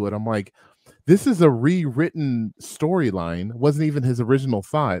going into it. I'm like, this is a rewritten storyline. Wasn't even his original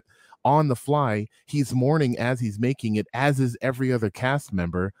thought. On the fly, he's mourning as he's making it, as is every other cast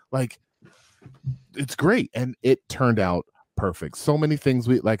member. Like, it's great. And it turned out perfect. So many things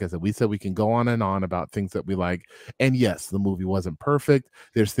like I said, we said we can go on and on about things that we like. And yes, the movie wasn't perfect.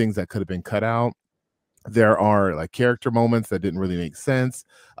 There's things that could have been cut out. There are like character moments that didn't really make sense,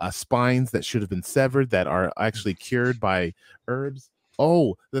 spines that should have been severed that are actually cured by herbs.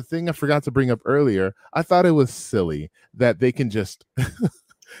 Oh, the thing I forgot to bring up earlier, I thought it was silly that they can just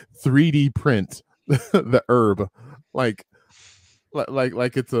 3D print the herb like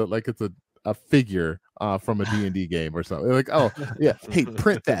like it's a figure from a D&D game or something. Like, oh yeah, hey,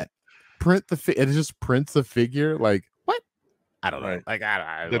 print that. Print it just prints a figure. Like, what? I don't know. Right. Like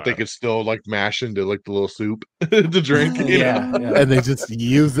I That they could still like mash into like the little soup to drink. Yeah, yeah. And they just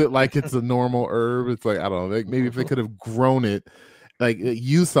use it like it's a normal herb. It's like, I don't know, like maybe if they could have grown it, like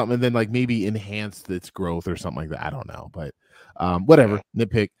use something and then like maybe enhanced its growth or something like that. I don't know, but whatever,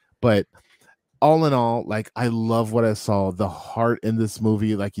 nitpick. But all in all, like I love what I saw. The heart in this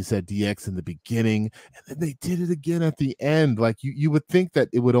movie, like you said, DX in the beginning, and then they did it again at the end. Like you would think that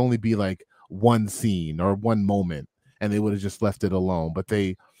it would only be like one scene or one moment, and they would have just left it alone. But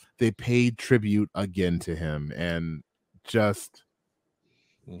they paid tribute again to him, and just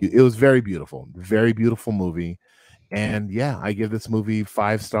it was very beautiful movie. And yeah, I give this movie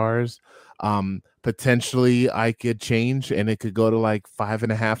 5 stars. Potentially I could change and it could go to like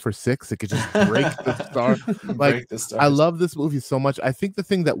 5.5 or 6. It could just break the star. Like, Break the stars. I love this movie so much. I think the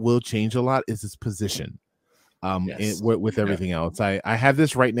thing that will change a lot is its position. Yes. With everything else. I have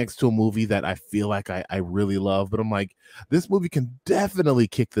this right next to a movie that I feel like I really love, but I'm like, this movie can definitely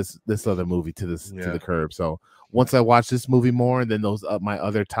kick this other movie to the curb. So once I watch this movie more, and then those my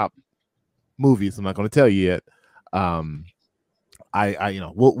other top movies, I'm not going to tell you yet.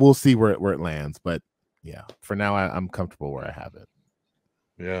 I we'll see where it lands, but yeah, for now I'm comfortable where I have it.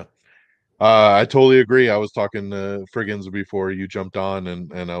 Yeah. I totally agree. I was talking to Friggins before you jumped on,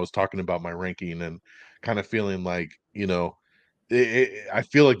 and I was talking about my ranking and kind of feeling like, I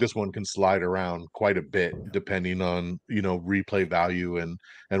feel like this one can slide around quite a bit depending on, replay value and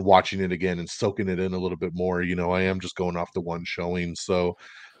watching it again and soaking it in a little bit more. I am just going off the one showing. So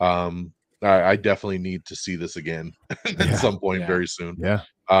I definitely need to see this again at some point very soon. Yeah.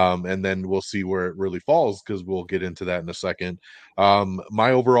 And then we'll see where it really falls, because we'll get into that in a second.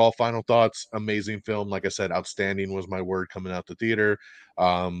 My overall final thoughts: amazing film. Like I said, outstanding was my word coming out the theater.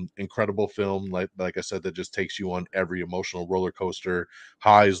 Incredible film, like I said, that just takes you on every emotional roller coaster,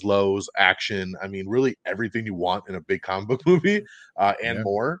 highs, lows, action. I mean, really everything you want in a big comic book movie, and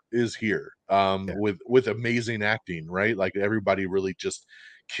more is here. With amazing acting, right? Like everybody really just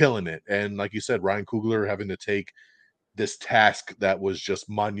killing it. And like you said, Ryan Coogler having to take this task that was just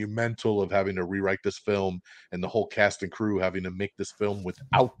monumental, of having to rewrite this film, and the whole cast and crew having to make this film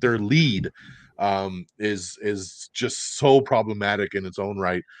without their lead, is just so problematic in its own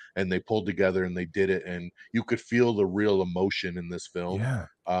right. And they pulled together and they did it, and you could feel the real emotion in this film.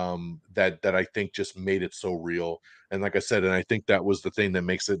 That I think just made it so real. And like I said, and I think that was the thing that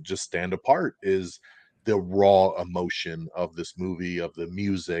makes it just stand apart, is the raw emotion of this movie, of the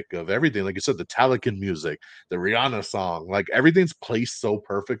music, of everything. Like I said, the Talican music, the Rihanna song, like everything's placed so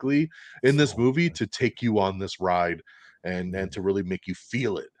perfectly in this movie to take you on this ride, and to really make you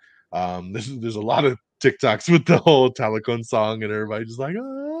feel it. There's a lot of TikToks with the whole Talican song, and everybody just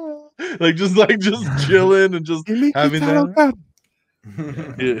like, just chilling and just having that.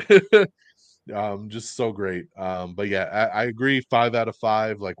 Just so great. But yeah, I agree. 5 out of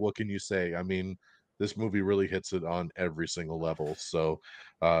 5. Like, what can you say? I mean, this movie really hits it on every single level. So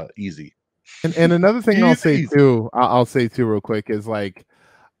easy. And another thing I'll say too real quick is like,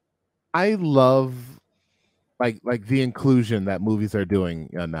 I love like the inclusion that movies are doing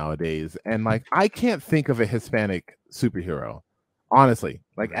nowadays, and like I can't think of a Hispanic superhero, honestly,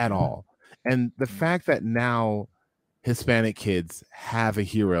 like at all. And the fact that now Hispanic kids have a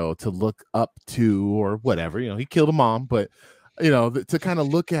hero to look up to, or whatever, he killed a mom, but to kind of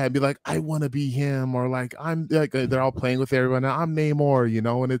look at and be like, I want to be him, or like I'm like, they're all playing with everyone. I'm Namor,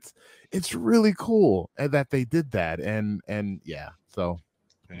 and it's really cool that they did that, and yeah, so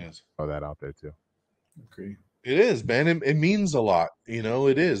throw that out there too. Agree. It is, man. It means a lot.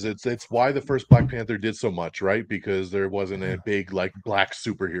 It is. It's why the first Black Panther did so much, right? Because there wasn't a big like black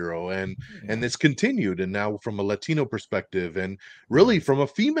superhero, and it's continued. And now from a Latino perspective, and really from a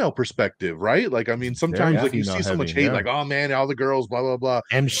female perspective, right? Like, I mean, sometimes like you see so much hate, like, oh man, all the girls, blah blah blah.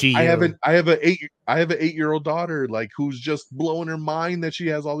 MCU. I have an 8-year-old daughter, like, who's just blowing her mind that she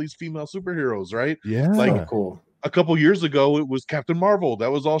has all these female superheroes, right? Yeah, like cool. A couple years ago, it was Captain Marvel.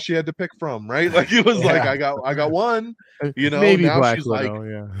 That was all she had to pick from, right? Like, it was like, I got one, Maybe now Black she's Widow,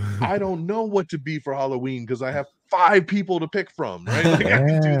 like, I don't know what to be for Halloween, because I have 5 people to pick from, right? Like I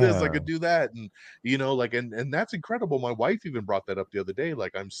could do this, I Yeah. could do that, and like, and that's incredible. My wife even brought that up the other day.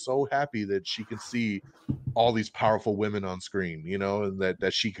 Like, I'm so happy that she can see all these powerful women on screen, and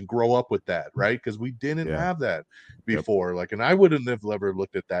that she can grow up with that, right? Because we didn't Yeah. have that Yep. before. Like, and I wouldn't have ever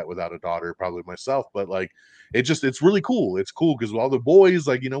looked at that without a daughter, probably myself. But like, it's really cool. It's cool because all the boys,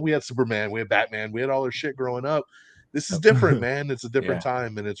 like, we had Superman, we had Batman, we had all our shit growing up. This is Yep. different, man. It's a different Yeah.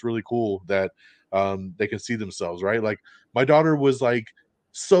 time, and it's really cool that they can see themselves, right? Like, my daughter was like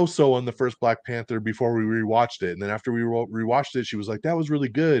so on the first Black Panther before we rewatched it, and then after we rewatched it, she was like, that was really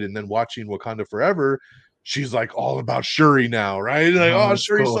good. And then watching Wakanda Forever, she's like all about Shuri now, right? Like, Oh, oh, that's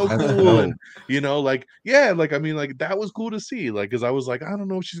Shuri's cool. so That's cool. dope. And like, yeah, like, I mean, like, that was cool to see, like, because I was like, I don't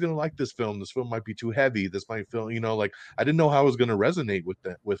know if she's gonna like this film. This film might be too heavy. This might feel, like, I didn't know how I was gonna resonate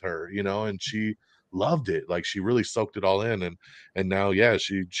with her, and she loved it. Like, she really soaked it all in. And now, yeah,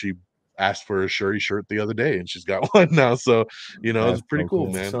 she asked for a Shuri shirt the other day, and she's got one now. So it's That's pretty so cool,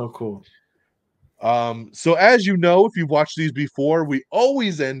 cool. man. So cool. So as you know, if you've watched these before, we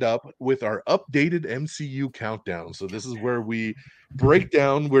always end up with our updated MCU countdown. So this is where we break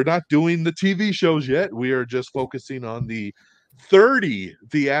down. We're not doing the TV shows yet. We are just focusing on the 30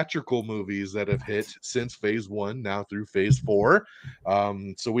 theatrical movies that have hit since phase 1 now through phase 4.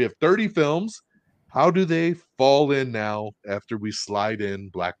 So we have 30 films. How do they fall in now after we slide in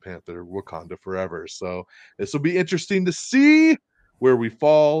Black Panther, Wakanda Forever? So this will be interesting to see where we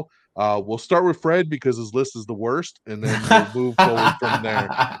fall. We'll start with Fred because his list is the worst, and then we'll move forward from there.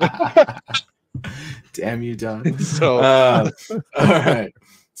 Damn you, Don. So, all right.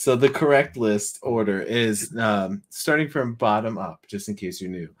 So the correct list order is starting from bottom up, just in case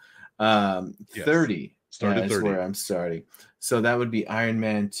you're new. Yes. 30 Start at is 30. where I'm starting. So that would be Iron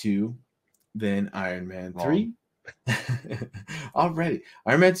Man 2, then Iron Man 3. Already.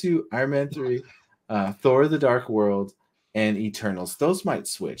 Iron Man 2, Iron Man 3, Thor the Dark World, and Eternals. Those might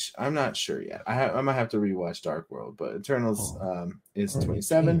switch. I'm not sure yet. I might have to rewatch Dark World, but Eternals is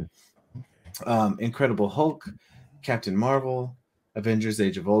 27. Incredible Hulk, Captain Marvel, Avengers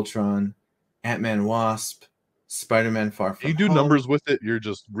Age of Ultron, Ant-Man Wasp, Spider-Man Far From You do Home. numbers with it. You're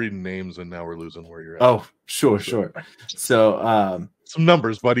just reading names, and now we're losing where you're at. Oh, sure. So some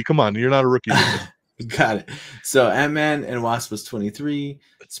numbers, buddy. Come on, you're not a rookie. Got it. So Ant-Man and Wasp was 23.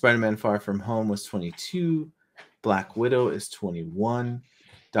 Spider-Man Far From Home was 22. Black Widow is 21.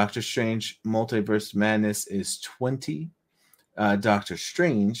 Doctor Strange Multiverse Madness is 20. Doctor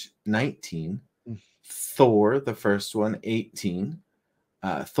Strange 19. Thor, the first one, 18.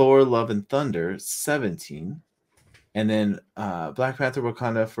 Thor Love and Thunder 17. And then Black Panther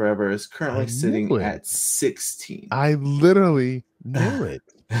Wakanda Forever is currently sitting at 16. I literally knew it.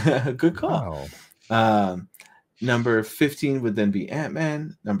 Good call. Wow. Number 15 would then be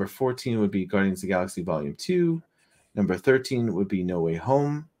Ant-Man. Number 14 would be Guardians of the Galaxy Volume 2. Number 13 would be No Way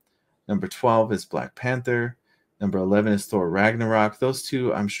Home. Number 12 is Black Panther. Number 11 is Thor Ragnarok. Those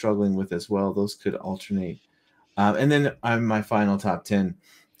two I'm struggling with as well. Those could alternate. And then my final top 10.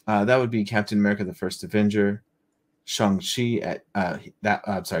 That would be Captain America, the First Avenger. Shang-Chi at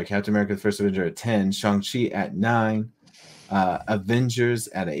Captain America, the First Avenger at 10. Shang-Chi at 9. Avengers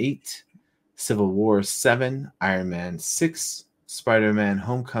at 8. Civil War 7. Iron Man 6. Spider-Man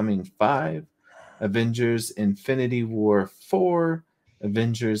Homecoming 5. Avengers Infinity War 4,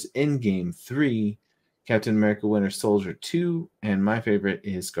 Avengers Endgame 3, Captain America Winter Soldier 2, and my favorite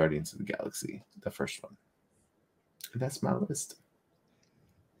is Guardians of the Galaxy, the first one. That's my list.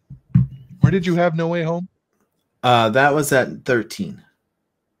 Where did you have No Way Home? That was at 13.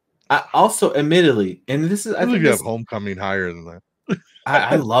 I also, admittedly, and this is, I think you have Homecoming higher than that.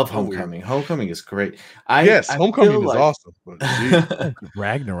 I love Homecoming. Homecoming is great. Homecoming is awesome. But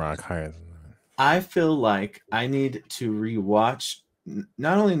Ragnarok higher than that. I feel like I need to rewatch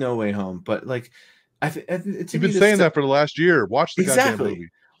not only No Way Home, but like you've been saying that for the last year. Watch the goddamn movie.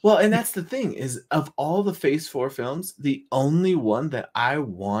 Well, and that's the thing is, of all the Phase 4 films, the only one that I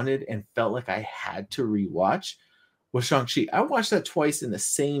wanted and felt like I had to rewatch was Shang-Chi. I watched that twice in the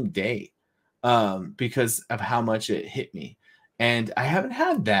same day because of how much it hit me. And I haven't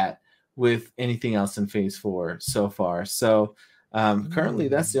had that with anything else in Phase 4 so far. So currently,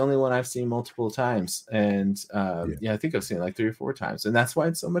 that's the only one I've seen multiple times. And I think I've seen it like 3 or 4 times. And that's why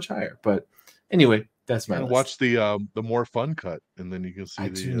it's so much higher. But anyway, that's my list. Watch the more fun cut, and then you can see. I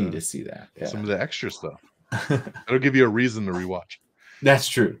do need to see that. Yeah. Some of the extra stuff. It'll give you a reason to rewatch. That's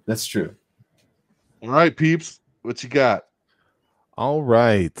true. That's true. All right, peeps, what you got? All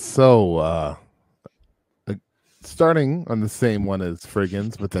right, so starting on the same one as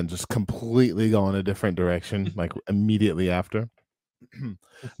Friggins, but then just completely going a different direction, like immediately after.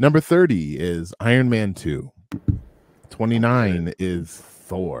 Number 30 is Iron Man 2. 29 is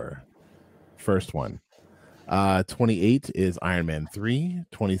Thor, first one. 28 is Iron Man 3.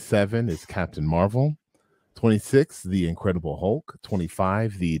 27 is Captain Marvel. 26, The Incredible Hulk.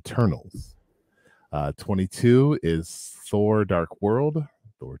 25, The Eternals. 22 is Thor Dark World,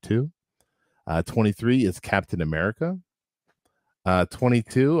 Thor 2. 23 is Captain America.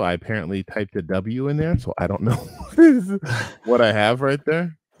 22, I apparently typed a W in there, so I don't know what I have right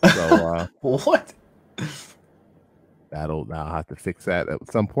there. So what? I'll have to fix that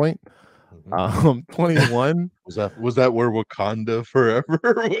at some point. 21. Was that where Wakanda Forever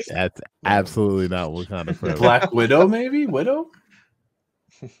was? That's absolutely not Wakanda Forever. Black Widow, maybe? Widow?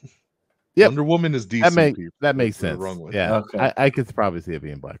 Yep. Wonder Woman is DC. That makes sense. Wrong one. Yeah. Okay. I could probably see it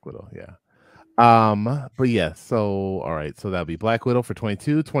being Black Widow. Yeah. But yeah, so all right, so that'll be Black Widow for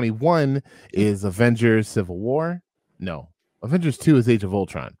 22. 21 is Avengers Civil War. No, Avengers 2 is Age of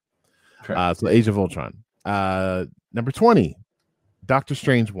Ultron. So Age of Ultron. Number 20, Doctor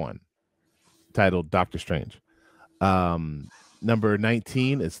Strange 1, titled Doctor Strange. Number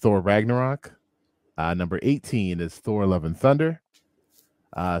 19 is Thor Ragnarok. Number 18 is Thor Love and Thunder.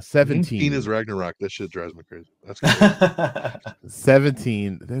 17 is Ragnarok. That shit drives me crazy. That's crazy.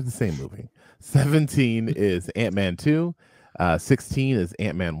 17, they're the same movie. 17 is Ant-Man 2. 16 is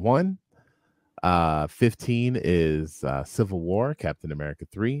Ant-Man 1. 15 is Civil War, Captain America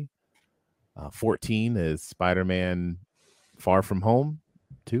 3. 14 is Spider-Man Far From Home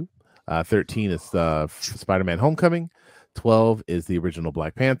 2. 13 is Spider-Man Homecoming. 12 is the original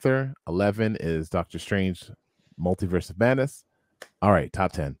Black Panther. 11 is Doctor Strange Multiverse of Madness. All right,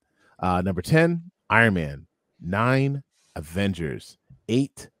 top 10. Number 10, Iron Man. 9, Avengers.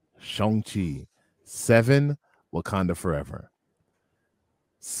 8, Shang-Chi. 7, Wakanda Forever.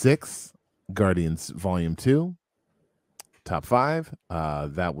 6, Guardians Volume 2. Top 5,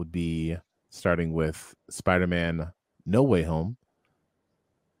 that would be starting with Spider-Man No Way Home.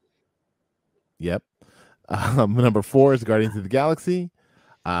 Yep. Number 4 is Guardians of the Galaxy.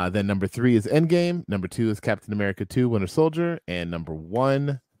 Then number 3 is Endgame. Number 2 is Captain America 2, Winter Soldier. And number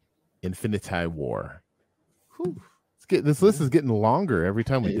 1, Infinity War. This list is getting longer every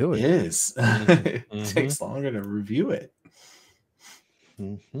time we do it. It is. It takes longer to review it.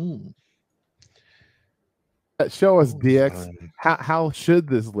 Show us, DX. How should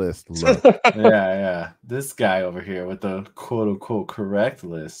this list look? Yeah. This guy over here with the quote unquote correct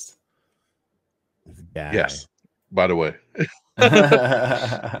list. Yes. By the way.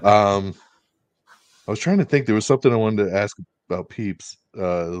 I was trying to think. There was something I wanted to ask about Peeps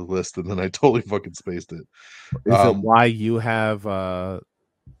list, and then I totally fucking spaced it. Is it why you have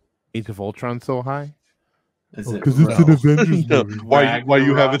Age of Ultron so high? Because it's an Avengers movie. Why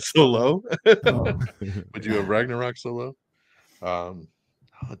you have it so low? Would you have Ragnarok so low? Oh,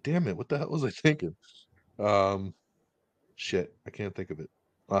 damn it! What the hell was I thinking? Shit, I can't think of it.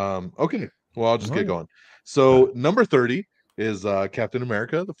 Okay, well I'll just get going. So number 30 is Captain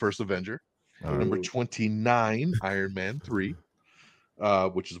America, the First Avenger. Number 29, Iron Man 3,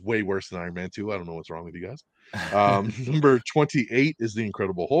 which is way worse than Iron Man 2. I don't know what's wrong with you guys. Number 28 is The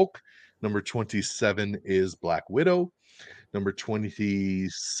Incredible Hulk. Number 27 is Black Widow. Number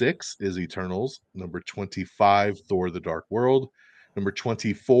 26 is Eternals. Number 25, Thor the Dark World. Number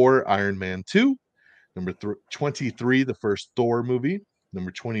 24, Iron Man 2. Number 23, the first Thor movie. Number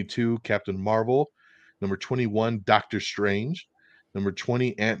 22, Captain Marvel. Number 21, Doctor Strange. Number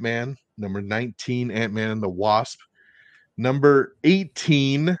 20, Ant-Man. Number 19, Ant-Man and the Wasp. Number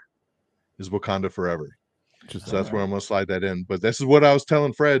 18 is Wakanda Forever. So that's where I'm going to slide that in. But this is what I was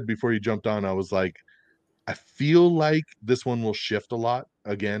telling Fred before you jumped on. I was like, I feel like this one will shift a lot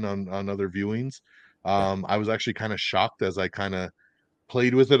again on other viewings. I was actually kind of shocked as I kind of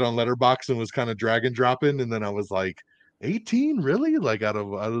played with it on Letterboxd and was kind of drag and dropping. And then I was like, 18 really? Like out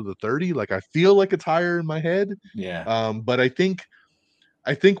of the 30? Like I feel like it's higher in my head. Yeah. But I think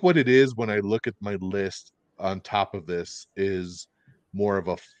what it is when I look at my list on top of this is more of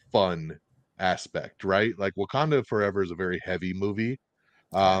a fun aspect, right? Like Wakanda Forever is a very heavy movie.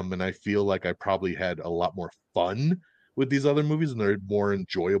 And I feel like I probably had a lot more fun with these other movies and they're more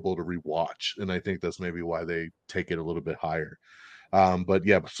enjoyable to rewatch. And I think that's maybe why they take it a little bit higher. But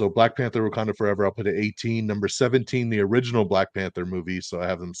yeah, so Black Panther, Wakanda Forever, I'll put it 18. Number 17, the original Black Panther movie. So I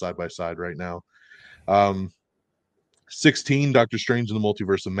have them side by side right now. 16, Doctor Strange in the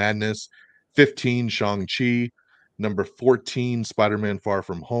Multiverse of Madness. 15, Shang-Chi. Number 14, Spider-Man Far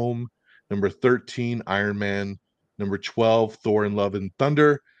From Home. Number 13, Iron Man. Number 12, Thor and Love and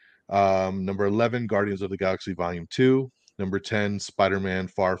Thunder. Number 11, Guardians of the Galaxy Volume 2. Number 10, Spider-Man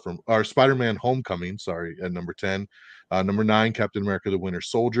Homecoming, at number 10. Number 9, Captain America the Winter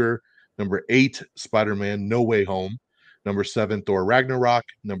Soldier. Number 8, Spider-Man No Way Home. Number 7, Thor Ragnarok.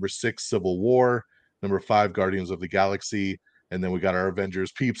 Number 6, Civil War. Number 5, Guardians of the Galaxy. And then we got our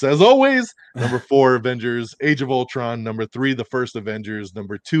Avengers peeps as always. Number 4, Avengers Age of Ultron. Number 3, The First Avengers.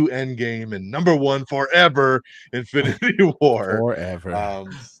 Number 2, Endgame. And number 1, forever, Infinity War. Forever.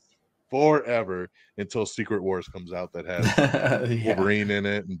 Forever until Secret Wars comes out that has Yeah. Wolverine in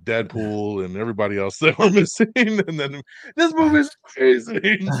it and Deadpool and everybody else that we're missing. And then this movie's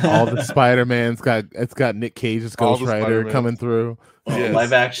crazy. All the Spider-Man's it's got Nick Cage's All Ghost the Rider Spider-Mans. coming through. Yes,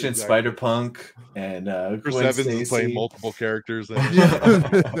 Live action exactly. Spider-Punk and Chris Gwen Evans is playing Stacy. multiple characters.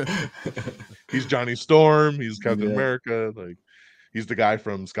 He's Johnny Storm. He's Captain America. Like he's the guy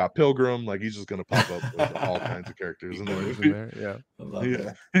from Scott Pilgrim. Like he's just gonna pop up with all kinds of characters in the movie. Yeah. I love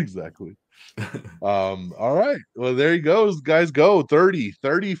Yeah, it. exactly. All right. Well, there you go, guys. Go 30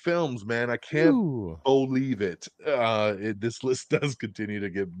 films, man. I can't Ooh. believe it. This list does continue to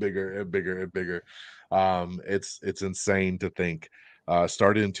get bigger and bigger and bigger. It's insane to think.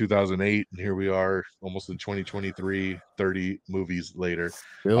 Started in 2008, and here we are, almost in 2023. 30 movies later,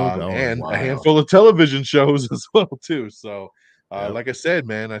 Still going. and Wow. a handful of television shows as well too. So, Yep. like I said,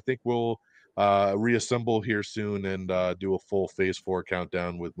 man, I think we'll reassemble here soon and do a full phase 4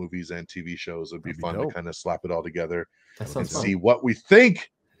 countdown with movies and TV shows. It'd be That'd be fun dope. to kind of slap it all together That and sounds fun. see what we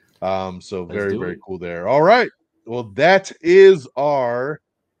think. So Let's very, do very it. cool there. All right. Well, that is our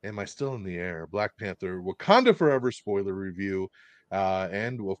Am I Still in the Air? Black Panther Wakanda Forever spoiler review.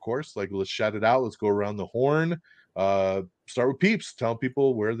 And of course, like let's shout it out. Let's go around the horn. Start with Peeps. Tell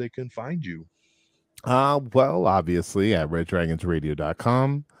people where they can find you. Well, obviously at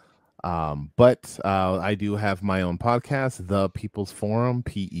reddragonsradio.com. But I do have my own podcast, The People's Forum,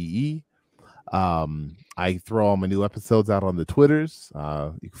 PEE. I throw all my new episodes out on the Twitters.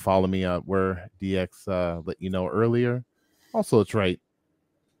 You can follow me where DX let you know earlier. Also, it's right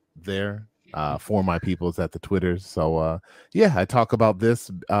there for my peoples at the Twitters. So yeah, I talk about this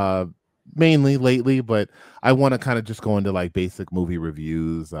mainly lately, but I want to kind of just go into like basic movie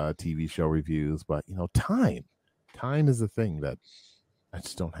reviews, TV show reviews. But you know, time is a thing that I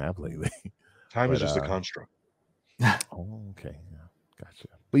just don't have lately. Time is just a construct. Oh, okay, yeah, gotcha.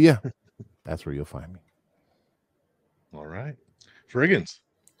 But yeah, that's where you'll find me. All right, Friggins.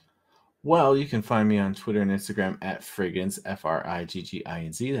 Well, you can find me on Twitter and Instagram at Friggins,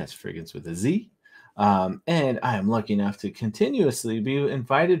 Frigginz. That's Friggins with a Z. And I am lucky enough to continuously be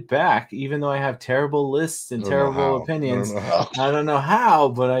invited back, even though I have terrible lists and terrible opinions. I don't know how,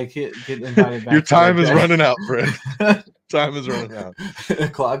 but I get invited back. Your time is running out, Fred. Time is running out. The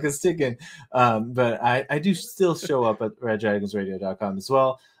clock is ticking. But I do still show up at reddragonsradio.com as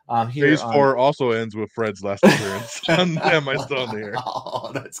well. Phase 4 also ends with Fred's last appearance. Am I Still in the Air? Oh,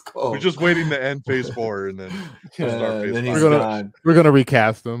 that's cool. We're just waiting to end phase 4 and then start phase then 5. he's gone. We're gonna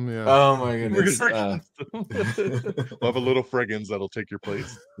recast them. Yeah. Oh my We're goodness. gonna we'll have a little Friggins that'll take your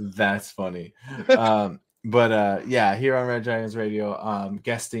place. That's funny. But yeah, here on Red Dragons Radio,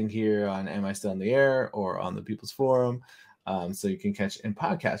 guesting here on Am I Still in the Air or on the People's Forum. So you can catch in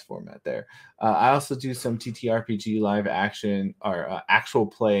podcast format there. I also do some TTRPG live action or actual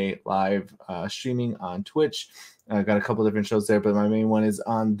play live streaming on Twitch. I got a couple different shows there, but my main one is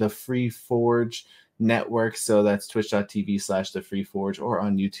on the Free Forge network. So that's twitch.tv/the Free Forge or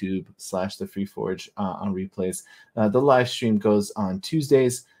on YouTube/the Free Forge on replays. The live stream goes on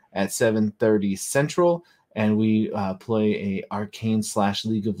Tuesdays at 7:30 Central, and we play a Arcane /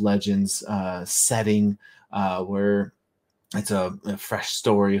 League of Legends setting where it's a fresh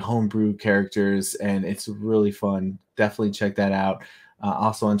story, homebrew characters, and it's really fun. Definitely check that out.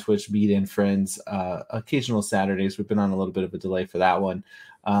 Also on Twitch, Beat and Friends, occasional Saturdays. We've been on a little bit of a delay for that one.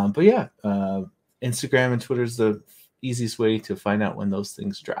 But yeah, Instagram and Twitter is the easiest way to find out when those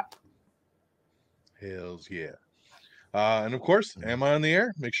things drop. Hells yeah. And of course, Am I on the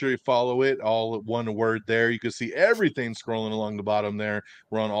Air? Make sure you follow it, all one word there. You can see everything scrolling along the bottom there.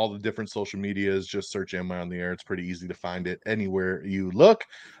 We're on all the different social medias. Just search Am I on the Air? It's pretty easy to find it anywhere you look.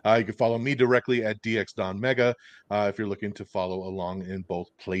 You can follow me directly at DXDonMega if you're looking to follow along in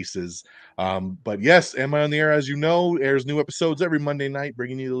both places. But yes, Am I on the Air, as you know, airs new episodes every Monday night,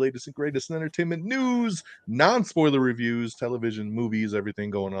 bringing you the latest and greatest in entertainment news, non-spoiler reviews, television, movies, everything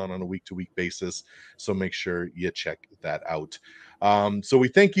going on a week-to-week basis. So make sure you check that out. So we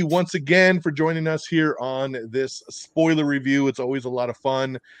thank you once again for joining us here on this spoiler review. It's always a lot of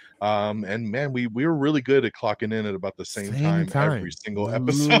fun. And man, we were really good at clocking in at about the same time every single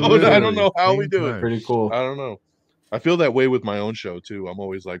episode. Literally, I don't know how we do time. it. Pretty cool. I don't know. I feel that way with my own show too. I'm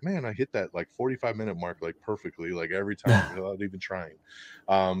always like, man, I hit that like 45-minute mark like perfectly, like every time without even trying.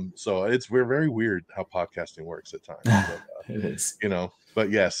 So we're very weird how podcasting works at times. But, It is. you know,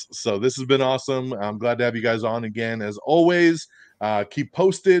 but yes, so this has been awesome. I'm glad to have you guys on again as always. Keep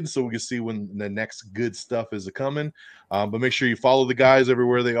posted so we can see when the next good stuff is coming. But make sure you follow the guys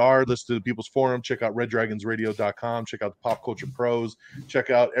everywhere they are. Listen to the People's Forum. Check out reddragonsradio.com. Check out the Pop Culture Pros.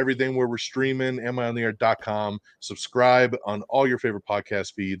 Check out everything where we're streaming, amiontheair.com. Subscribe on all your favorite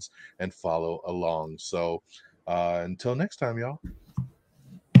podcast feeds and follow along. So until next time, y'all.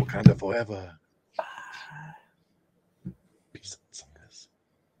 Wakanda forever.